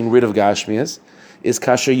of getting rid of Gashmias is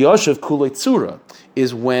kasher yoshev kulei tzura,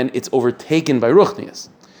 is when it's overtaken by Ruchnias.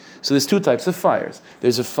 So there's 2 types of fires.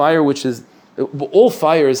 There's a fire which is, all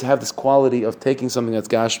fires have this quality of taking something that's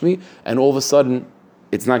Gashmi, and all of a sudden,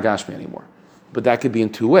 it's not Gashmi anymore. But that could be in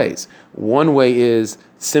 2 ways. One way is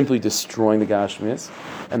simply destroying the Gashmias,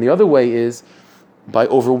 and the other way is by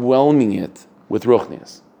overwhelming it with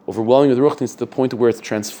Ruchnias. Overwhelming with Ruchnias to the point where it's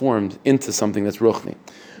transformed into something that's Ruchni.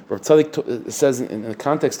 Rav Tzaddik says in the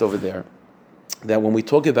context over there, that when we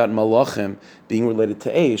talk about Malachim being related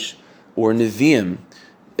to Eish, or Nevi'im,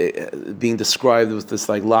 being described with this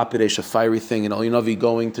like lapidesh, a fiery thing, and Eliyahu Navi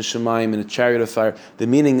going to Shemaim in a chariot of fire. The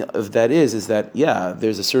meaning of that is that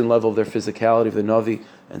there's a certain level of their physicality of the Navi,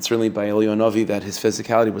 and certainly by Eliyahu Navi that his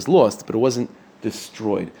physicality was lost, but it wasn't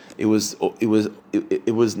destroyed. It was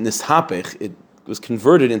nishapech. It was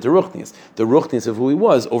converted into Ruchnias. The Ruchnias of who he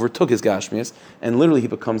was overtook his Gashmias, and literally he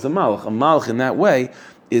becomes a Malach. A Malach in that way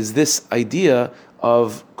is this idea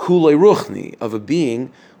of Kulei Ruchni, of a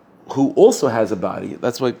being who also has a body.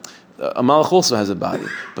 That's why a malach also has a body,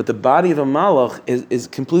 but the body of a malach is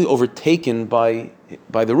completely overtaken by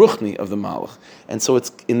the ruchni of the malach, and so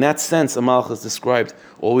it's in that sense a malach is described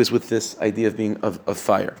always with this idea of being of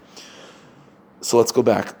fire. So let's go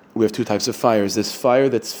back. We have two types of fires: this fire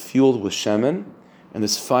that's fueled with shemen, and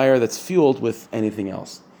this fire that's fueled with anything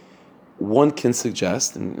else. One can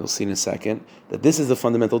suggest, and you'll see in a second, that this is the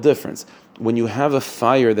fundamental difference. When you have a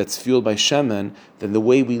fire that's fueled by shemen, then the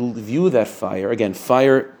way we view that fire, again,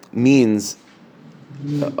 fire means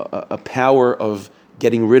a power of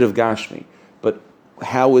getting rid of Gashmi. But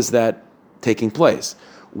how is that taking place?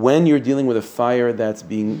 When you're dealing with a fire that's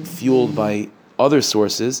being fueled by other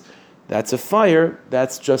sources, that's a fire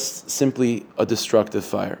that's just simply a destructive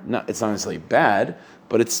fire. It's not necessarily bad,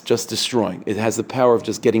 but it's just destroying. It has the power of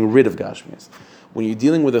just getting rid of Gashmias. When you're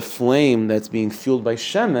dealing with a flame that's being fueled by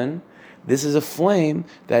Shemen, this is a flame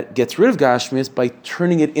that gets rid of Gashmias by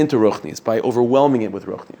turning it into Ruchnias, by overwhelming it with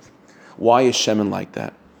Ruchnias. Why is Shemen like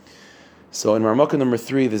that? So in Marmukah number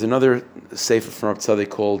 3, there's another sefer from Rav Tzadok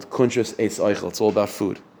called Kuntres Eitz Eichel. It's all about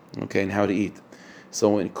food, okay, and how to eat.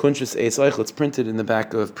 So in Kuntres Eitz Eichel, it's printed in the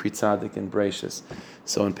back of Pri Tzadik and Breishis.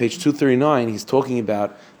 So on page 239, he's talking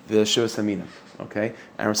about the Shivas Haminim. Okay,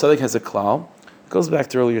 and Rav Tzadok has a klal. It goes back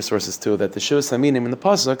to earlier sources too, that the Shivas Haminim in the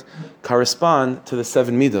pasuk correspond to the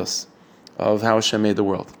 7 midos of how Hashem made the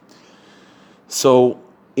world. So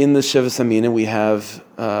in the Shivas Haminim we have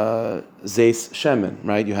zeis shemen,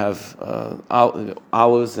 right? You have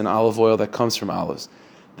olives and olive oil that comes from olives.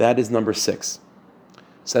 That is number 6.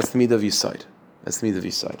 So that's the midah of Yisaid. That's the midah of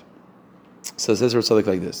Yisaid. So it says Rav Tzadok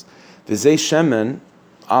like this: the zeis shemen,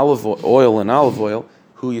 olive oil and olive oil.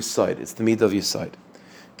 Who Yisaid? It's the midah of Yisaid.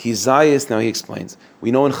 Ki zayis, now he explains.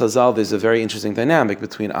 We know in Chazal there's a very interesting dynamic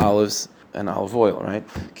between olives and olive oil, right?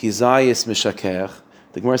 Ki zayis mishaker.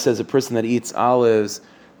 The Gemara says a person that eats olives,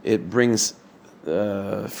 it brings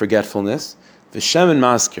forgetfulness. V'shemen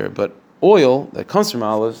masker, but oil that comes from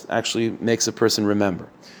olives actually makes a person remember.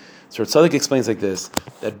 So Tzadok explains like this,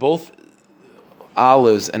 that both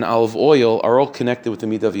olives and olive oil are all connected with the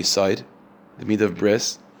midah of Yisaid, the midah of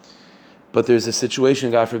bris. But there's a situation,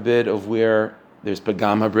 God forbid, of where there's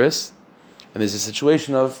Pagam HaBris, and there's a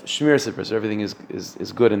situation of Shmir HaBris. Everything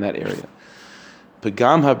is good in that area.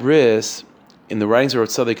 Pagam HaBris, in the writings of Rav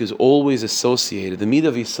Tzadok, is always associated. The midah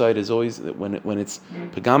of Yisaid is always, when it's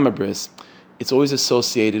Pagam HaBris, it's always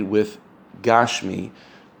associated with Gashmi,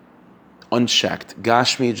 unchecked.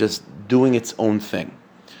 Gashmi just doing its own thing.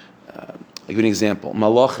 I'll give you an example.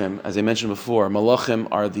 Malachim, as I mentioned before, Malachim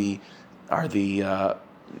are the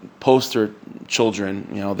poster children,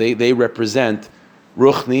 they represent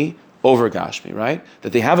Ruchni over Gashmi, right?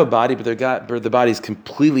 That they have a body, but the body is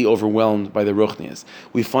completely overwhelmed by the Ruchnias.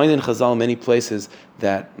 We find in Chazal many places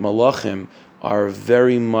that Malachim are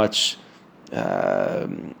very much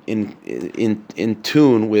in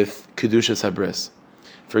tune with Kedushas HaBris.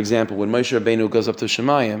 For example, when Moshe Rabbeinu goes up to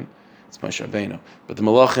Shemayim, it's Moshe Rabbeinu, but the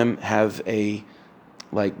Malachim have a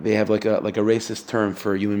racist term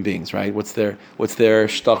for human beings, right? What's their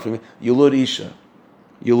shtach? Yulud Isha.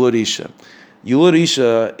 Yulud Isha. Yulud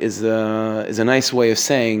Isha is a nice way of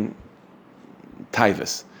saying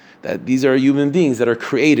taivas. That these are human beings that are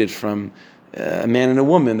created from a man and a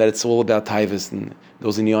woman. That it's all about taivas and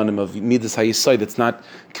those in yonim of midas hayisai. That's not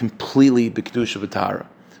completely b'kedusha b'tara.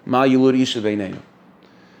 Ma Yulud Isha beinenu.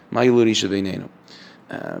 Ma Yulud Isha beinenu.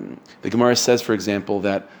 The Gemara says, for example,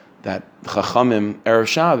 that Chachamim, Erev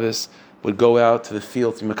Shabbos, would go out to the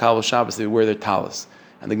field to Makabel Shabbos, they would wear their talis.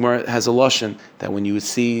 And the Gemara has a lashon that when you would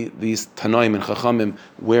see these Tanoim and Chachamim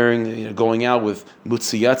wearing, going out with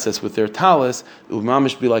mutziyatzes with their talis, it would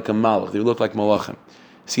mamish be like a malach. They would look like malachim.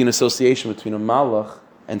 See an association between a malach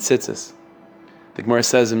and tzitzis. The Gemara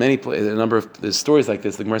says in a number of there's stories like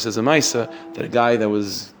this. The Gemara says in Maisa that a guy that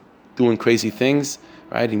was doing crazy things,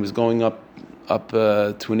 right? He was going up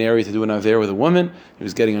to an area to do an aver with a woman. He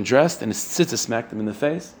was getting undressed, and his tzitzis smacked him in the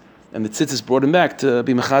face, and the tzitzis brought him back to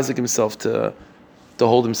be mechazik himself, to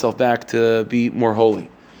hold himself back, to be more holy.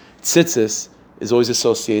 Tzitzis is always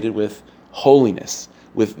associated with holiness,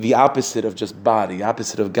 with the opposite of just body, the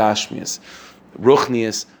opposite of gashmias,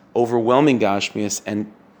 ruchnias, overwhelming gashmias,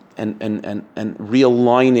 and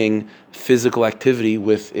realigning physical activity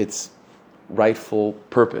with its rightful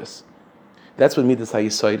purpose. That's what midas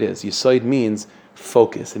hayisaid is. Yisaid means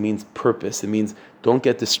focus. It means purpose. It means don't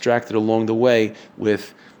get distracted along the way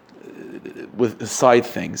with side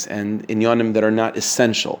things and inyanim that are not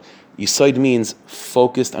essential. Yisaid means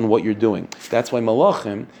focused on what you're doing. That's why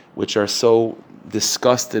malachim, which are so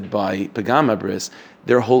disgusted by pagam habris,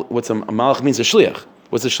 their whole what's a malach means a shliach.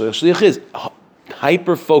 What's a shliach? Shliach is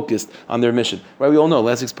hyper focused on their mission. Right? We all know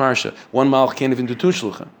last week's parsha. One malach can't even do two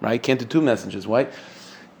shluchim. Right? Can't do two messengers. Why?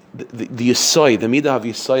 The yesod, the midah of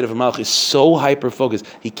yesod of a malach is so hyper focused.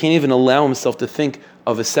 He can't even allow himself to think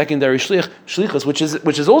of a secondary shlichus,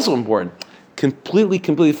 which is also important.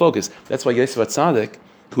 Completely focused. That's why Yosef Atzadik,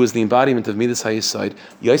 who is the embodiment of Midas HaYesod,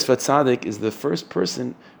 Yosef Atzadik is the first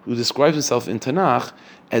person who describes himself in Tanakh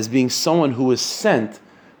as being someone who was sent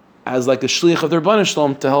as like a shliach of the Rebbeinu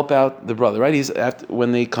Shalom to help out the brother. Right? He's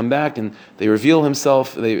when they come back and they reveal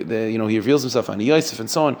himself. He reveals himself on Yosef and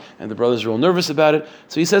so on, and the brothers are all nervous about it.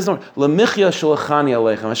 So he says, "No, Lamichya shalachani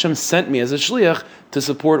aleichem." Hashem sent me as a shliach to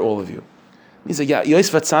support all of you. He said, "Yeah,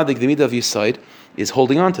 Yosef Atzadik, the midah of Yesod, is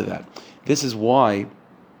holding on to that." This is why,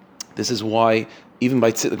 even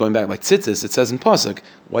by going back like tzitzis, it says in pasuk,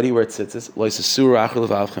 why do you wear tzitzis?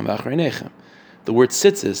 The word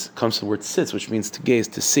tzitzis comes from the word tzitz, which means to gaze,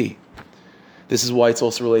 to see. This is why it's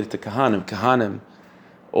also related to kahanim. Kahanim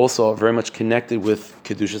also are very much connected with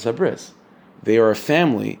kedushas habris. They are a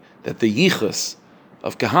family that the yichus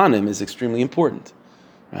of kahanim is extremely important,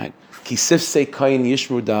 right? Kisif se kayin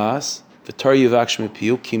yishmu das v'tar yivak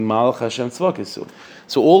shmepiu ki malach Hashem tzvakisu.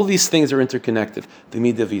 So all of these things are interconnected. The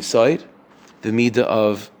midah of Yesod, the midah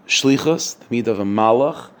of Shlichus, the midah of a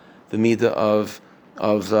Malach, the midah of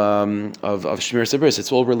Shmir Sabris.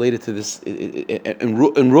 It's all related to this in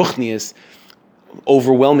Ruchnius,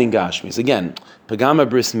 overwhelming Gashmias. Again, Pagama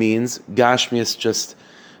Bris means Gashmias just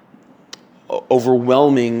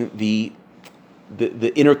overwhelming the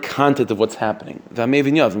inner content of what's happening.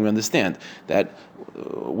 V'amev we understand that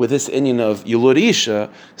with this inyan of Yulur Isha,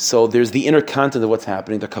 so there's the inner content of what's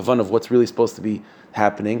happening, the kavan of what's really supposed to be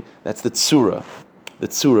happening. That's the tzura, the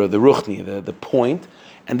ruchni, the point.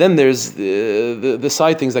 And then there's the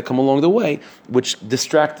side things that come along the way, which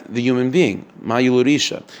distract the human being, ma Yulur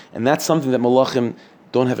Isha. And that's something that malachim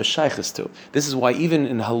don't have a shaykhis to. This is why even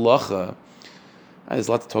in halacha, there's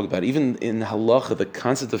a lot to talk about. Even in halacha, the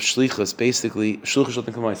concept of shlichus, basically, shlichus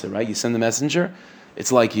shlotim k'maisa, right? You send the messenger,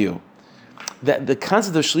 it's like you. That the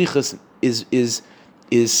concept of shlichus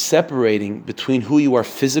is separating between who you are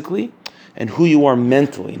physically and who you are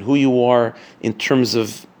mentally, and who you are in terms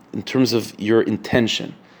of your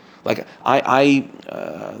intention. Like I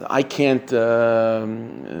can't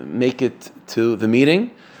make it to the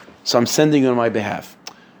meeting, so I'm sending you on my behalf,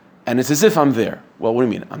 and it's as if I'm there. Well, what do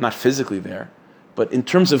you mean? I'm not physically there. But in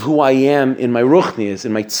terms of who I am in my ruchnias,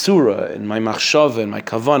 in my tzura, in my machshava, in my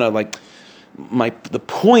kavana, like the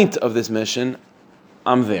point of this mission,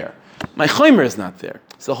 I'm there. My chaymer is not there.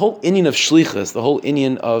 So the whole inyan of shlichus, the whole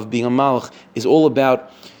inyan of being a malach, is all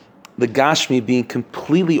about the gashmi being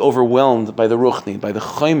completely overwhelmed by the ruchni, by the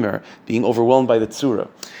chaymer being overwhelmed by the tzura.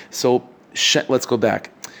 So let's go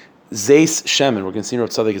back. Zeis shemen, we're going to see in Rav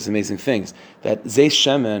Tzaddik is amazing things. That Zeis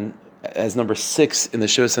shemen, as number 6 in the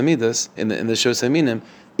Shos Hamidas, in the Shos Haminim,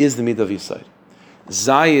 is the midah of Yesod.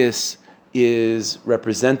 Zayis is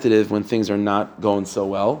representative when things are not going so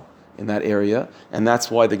well in that area, and that's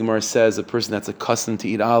why the Gemara says a person that's accustomed to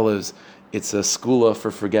eat olives, it's a skula for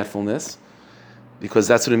forgetfulness, because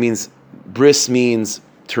that's what it means. Bris means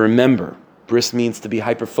to remember. Bris means to be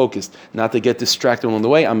hyper-focused, not to get distracted along the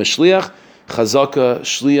way. I'm a shliach, chazaka,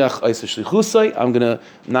 shliach, isa shlichusai. I'm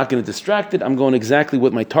not gonna distract it. I'm going exactly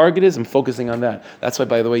what my target is. I'm focusing on that. That's why,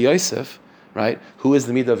 by the way, Yosef, right, who is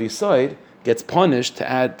the midah of Yesod, gets punished to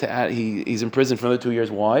add. He's in prison for another 2 years.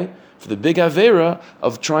 Why? For the big avera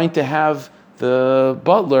of trying to have the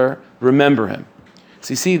butler remember him.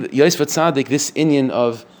 So you see, Yosef Atzadik, this inyan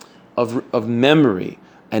of memory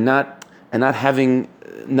and not having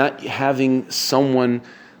someone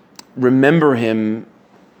remember him,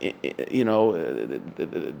 in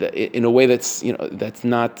a way that's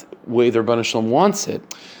not the way the Rebbeinu Shalom wants it.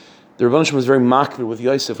 The Rebbeinu Shalom was very makbid with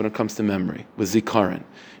Yosef when it comes to memory, with zikaron,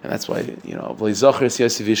 and that's why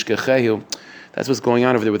that's what's going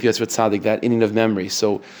on over there with Yosef Tzaddik, that inning of memory.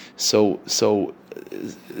 So Zayis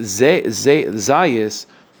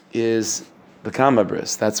is the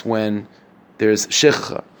kamabris. That's when there's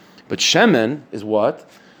shechcha, but shemen is what?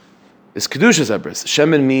 Is kedushas abris.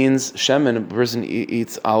 Shemen means shemen. A person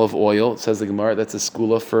eats olive oil. It says the Gemara. That's a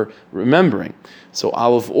skula for remembering. So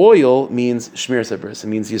olive oil means shmir sabris. It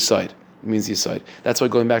means yesod. That's why,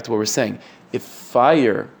 going back to what we're saying, if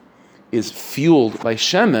fire is fueled by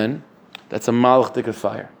shemen, that's a malach dika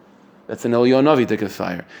fire. That's an Elyonavi dika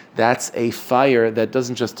fire. That's a fire that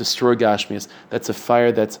doesn't just destroy gashmias. That's a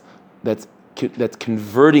fire that's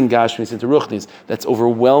converting gashmias into ruchnis. That's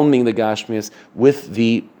overwhelming the gashmias with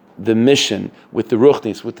the mission, with the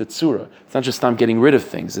ruchnis, with the tzura. It's not just getting rid of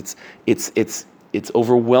things. It's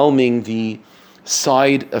overwhelming the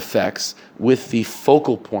side effects with the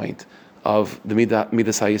focal point of the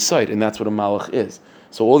Midas HaYesod, and that's what a Malach is.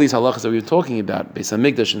 So all these halachas that we were talking about, Beis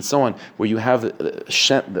HaMikdash and so on, where you have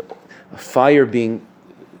the fire being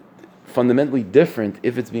fundamentally different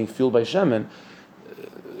if it's being fueled by Shemen,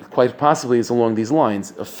 quite possibly is along these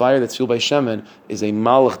lines. A fire that's fueled by Shemen is a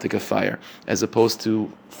malachtika fire, as opposed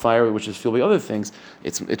to fire which is fueled by other things.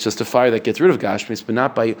 It's just a fire that gets rid of Gashmis, but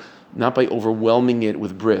not by overwhelming it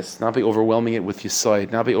with bris, not by overwhelming it with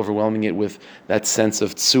Yesod, not by overwhelming it with that sense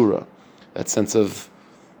of tsura, that sense of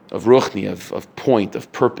ruchni, of point,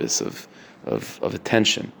 of purpose, of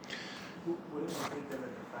attention. Wouldn't you think then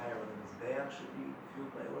that the fire on the Mizbeach should be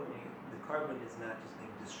fueled by oil? The carbon is not just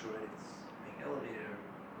being destroyed, it's being elevated.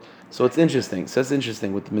 So it's interesting. So that's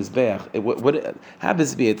interesting with the Mizbeach. What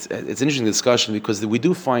happens to be, it's an interesting discussion because we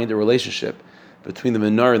do find a relationship between the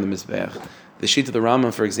menorah and the Mizbeach. The sheet of the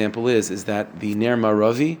Rambam, for example, is that the Ner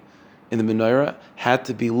Maravi in the menorah had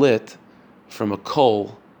to be lit from a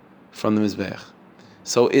coal from the Mizbeach.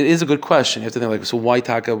 So it is a good question. You have to think so why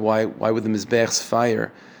Taka? Why would the Mizbeach's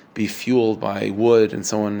fire be fueled by wood and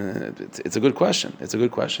so on? It's a good question. It's a good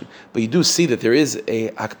question. But you do see that there is a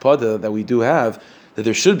akpada that we do have, that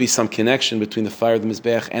there should be some connection between the fire of the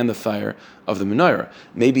Mizbeach and the fire of the menorah.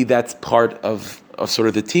 Maybe that's part of sort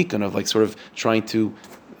of the tikkun, of like sort of trying to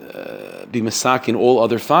be masak in all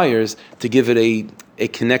other fires to give it a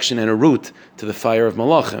connection and a root to the fire of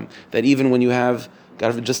Malachim. That even when you have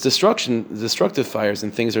just destructive fires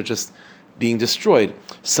and things are just being destroyed,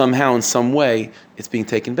 somehow in some way it's being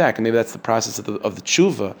taken back, and maybe that's the process of the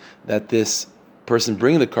tshuva that this person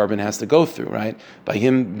bringing the carbon has to go through, right? By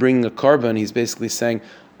him bringing a carbon, he's basically saying,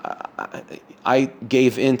 I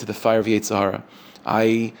gave in to the fire of Yetzer Hara.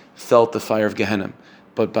 I felt the fire of Gehenna.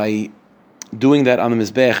 But by doing that on the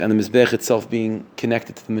Mizbech, and the Mizbech itself being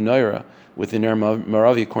connected to the menorah with the Ner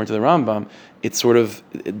Maravi, according to the Rambam, it's sort of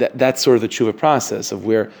that's sort of the tshuva process of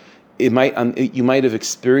where you might have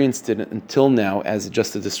experienced it until now as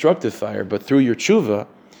just a destructive fire, but through your tshuva,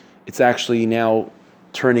 it's actually now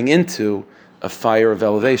turning into a fire of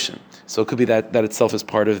elevation. So it could be that itself is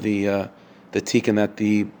part of the tikkun that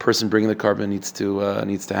the person bringing the carbon needs to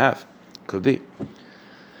have. Could be.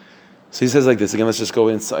 So he says like this again. Let's just go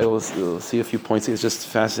inside. We'll see a few points. It's just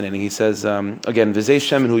fascinating. He says again, "V'zei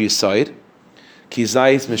shemen hu yisayid, ki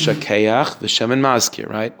zayis mishakeach v'shemen mazkir."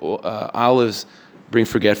 Right, olives bring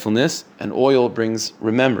forgetfulness, and oil brings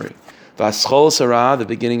remembering. V'aschol sarah, the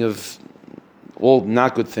beginning of all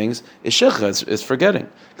not good things, is shecha, is forgetting.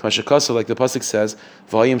 Kamashakasa, like the pasuk says,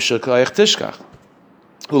 "Vayim shekayach tishkach."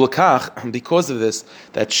 Ulakach, because of this,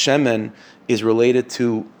 that shemen is related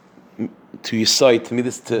to Yisait, to me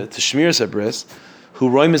this to Shmir Zabris, who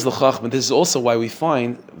roim is l'chach. But this is also why we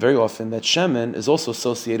find very often that shemen is also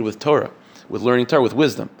associated with Torah, with learning Torah, with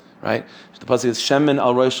wisdom. Right? The pasuk is shemen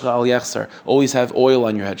al roishcha al yachsar. Always have oil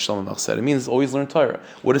on your head. Shlomo Melech said. It means always learn Torah.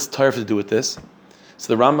 What does Torah have to do with this?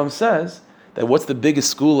 So the Rambam says that what's the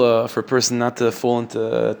biggest skula for a person not to fall into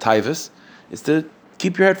taivus is to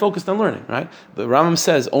keep your head focused on learning. Right? The Rambam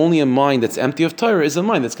says only a mind that's empty of Torah is a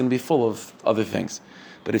mind that's going to be full of other things.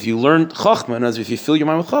 But if you learn Chachma, and as if you fill your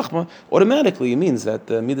mind with Chachma, automatically it means that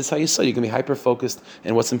the Midas HaYesod, you're going to be hyper-focused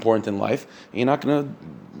in what's important in life, and you're not going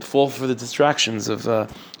to fall for the distractions of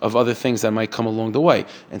other things that might come along the way.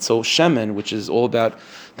 And so Shemen, which is all about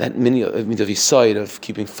that Midas HaYesod, of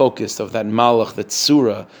keeping focused, of that Malach, that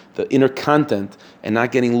Surah, the inner content, and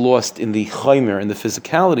not getting lost in the Chaimer and the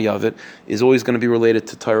physicality of it, is always going to be related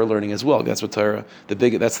to Torah learning as well. That's what Torah,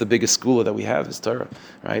 that's the biggest skula that we have is Torah,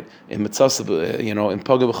 right? In Mitzvah, in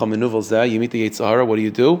Pagah B'cha Menuvel Zeh, you meet the Yetzer Hara, what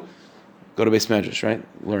do? Go to Beis Medrash, right?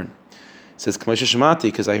 Learn. It says, K'moshe Shemati,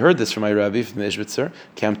 because I heard this from my Rabbi, from the Ishbitzer,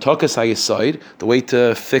 Kam Tokas HaYesod, the way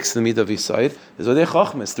to fix the Midah of Yesod, is Odei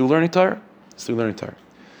Chachmas, through learning Torah. It's through learning Torah.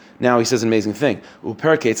 Now he says an amazing thing.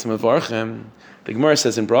 U'peraketz Mavarchem, the Gemara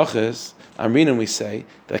says in Brachas, Amrinim we say,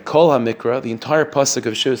 that Kol HaMikra, the entire pasuk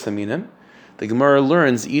of Shivas Aminim, the Gemara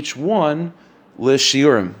learns each one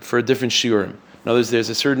L'Shiurim, for a different Shiurim. In other words, there's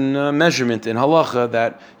a certain measurement in halacha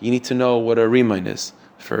that you need to know what a rimain is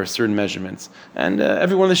for certain measurements. And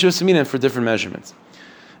every one of the Shivas Aminim for different measurements.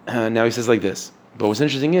 Now he says like this. But what's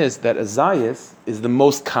interesting is that a Zayis is the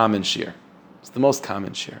most common shear. It's the most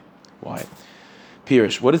common shear. Why?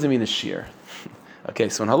 Pirish, what does it mean a shear? Okay,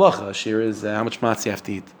 so in halacha, a shear is how much matzah you have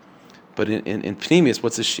to eat. But in Pneumius,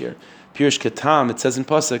 what's a shear? Pirish Katam, it says in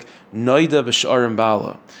Pasuk, Noida b'sh'arim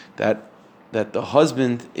bala, that the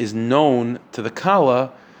husband is known to the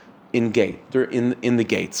Kala in gate. They're in the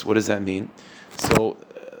gates. What does that mean? So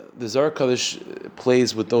the Zohar Kodesh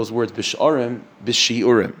plays with those words b'sh'arim,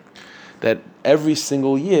 b'shi'urim, that every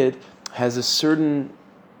single yid has a certain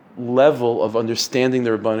level of understanding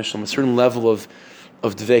the Rebbeinu Shalom, a certain level of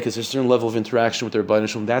of dvekas, a certain level of interaction with their Rebbeinu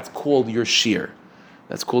Shalom. That's called your shir.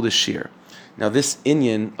 That's called a shir. Now, this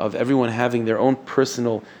inyan of everyone having their own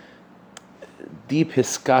personal deep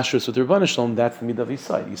hiskashrus with the Rebbeinu Shalom, that's the midah of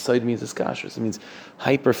Yisaid. Yisaid means hiskashrus. It means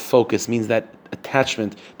hyper-focus, means that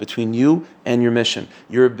attachment between you and your mission.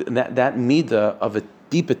 That midah of a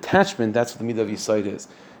deep attachment, that's what the midah of Yisaid is.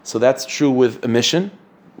 So that's true with a mission,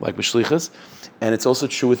 like b'shlichus, and it's also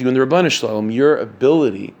true with you in the Rebbeinu Shalom. Your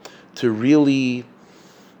ability to really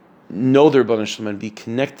know the Rebbeinu Shalom and be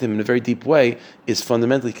connected to him in a very deep way is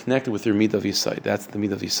fundamentally connected with your midah of Yisaid. That's the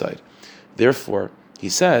midah of Yisaid. Therefore, he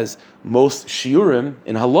says, most shiurim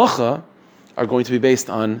in halacha are going to be based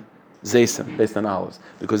on zaysim, based on olives,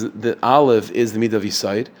 because the olive is the midah of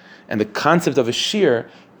Yisaid, and the concept of a shir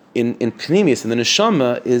in Pnimius, in the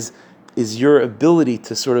neshama, is your ability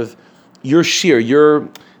to sort of, your shir, your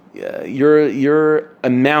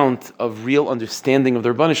amount of real understanding of the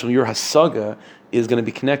Rebbeinu Shalom, your hasaga, is going to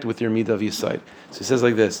be connected with your midah of Yisaid. So he says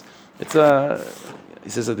like this, he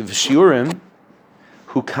says like the shiurim,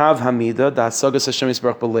 Hu kav hamida da hasagas Hashem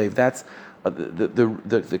yisbarach b'leiv. That's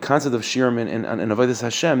the concept of shiurim and avodas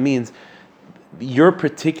Hashem means your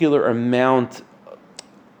particular amount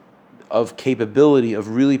of capability of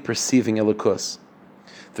really perceiving Elokus.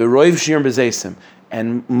 The roiv shiurim b'zeisim,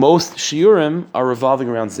 and most shiurim are revolving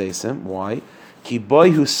around zeisim. Why? Ki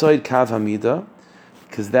boy hu soid kav hamida,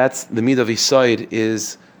 because that's the midah of Yisaid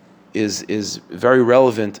is very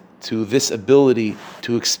relevant to this ability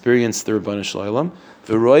to experience the Rebbeinu Shalom.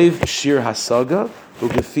 V'roiv shir hasaga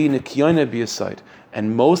u'gefi nikyoyne b'Yisaid,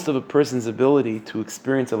 and most of a person's ability to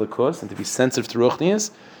experience Elokus and to be sensitive to Ruchnius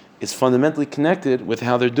is fundamentally connected with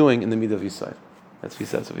how they're doing in the midah of Yisaid. That's what he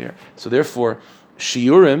says over here. So therefore,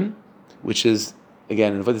 shiurim, which is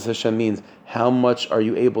again, avodas Hashem means how much are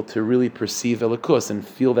you able to really perceive Elokus and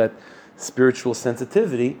feel that spiritual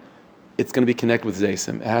sensitivity, it's going to be connected with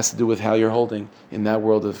Zaysim. It has to do with how you're holding in that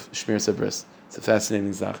world of Shmir Sabris. It's a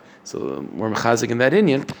fascinating zach. So the more mechazik in that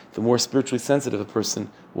inyan, the more spiritually sensitive a person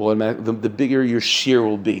will, the bigger your shir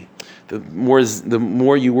will be. The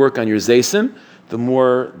more you work on your Zaysim, the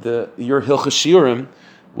more your Hilchas Shiurim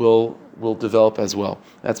will develop as well.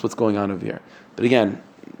 That's what's going on over here. But again,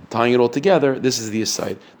 tying it all together, this is the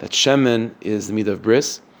aside, that Shemen is the midah of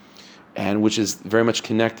bris, and which is very much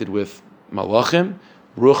connected with Malachim,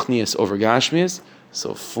 Ruchnius over Gashmius.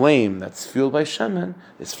 So flame that's fueled by Shemen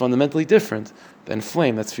is fundamentally different than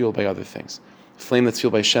flame that's fueled by other things. Flame that's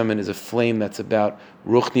fueled by Shemen is a flame that's about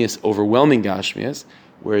Ruchnius overwhelming Gashmius,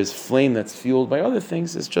 whereas flame that's fueled by other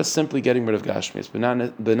things is just simply getting rid of Gashmius,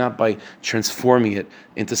 but not by transforming it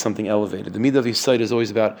into something elevated. The midah of Yisaid is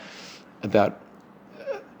always about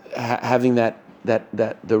having that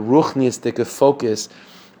the Ruchniistic focus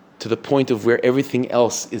to the point of where everything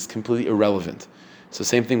else is completely irrelevant. So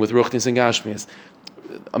same thing with Ruchnius and Gashmius.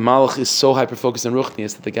 A malach is so hyper-focused on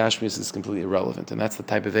Ruchnius that the Gashmius is completely irrelevant. And that's the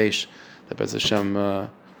type of Eish that Bez Hashem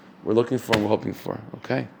we're looking for and we're hoping for.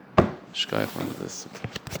 Okay? Shkayach on this. Okay.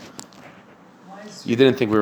 You didn't think we were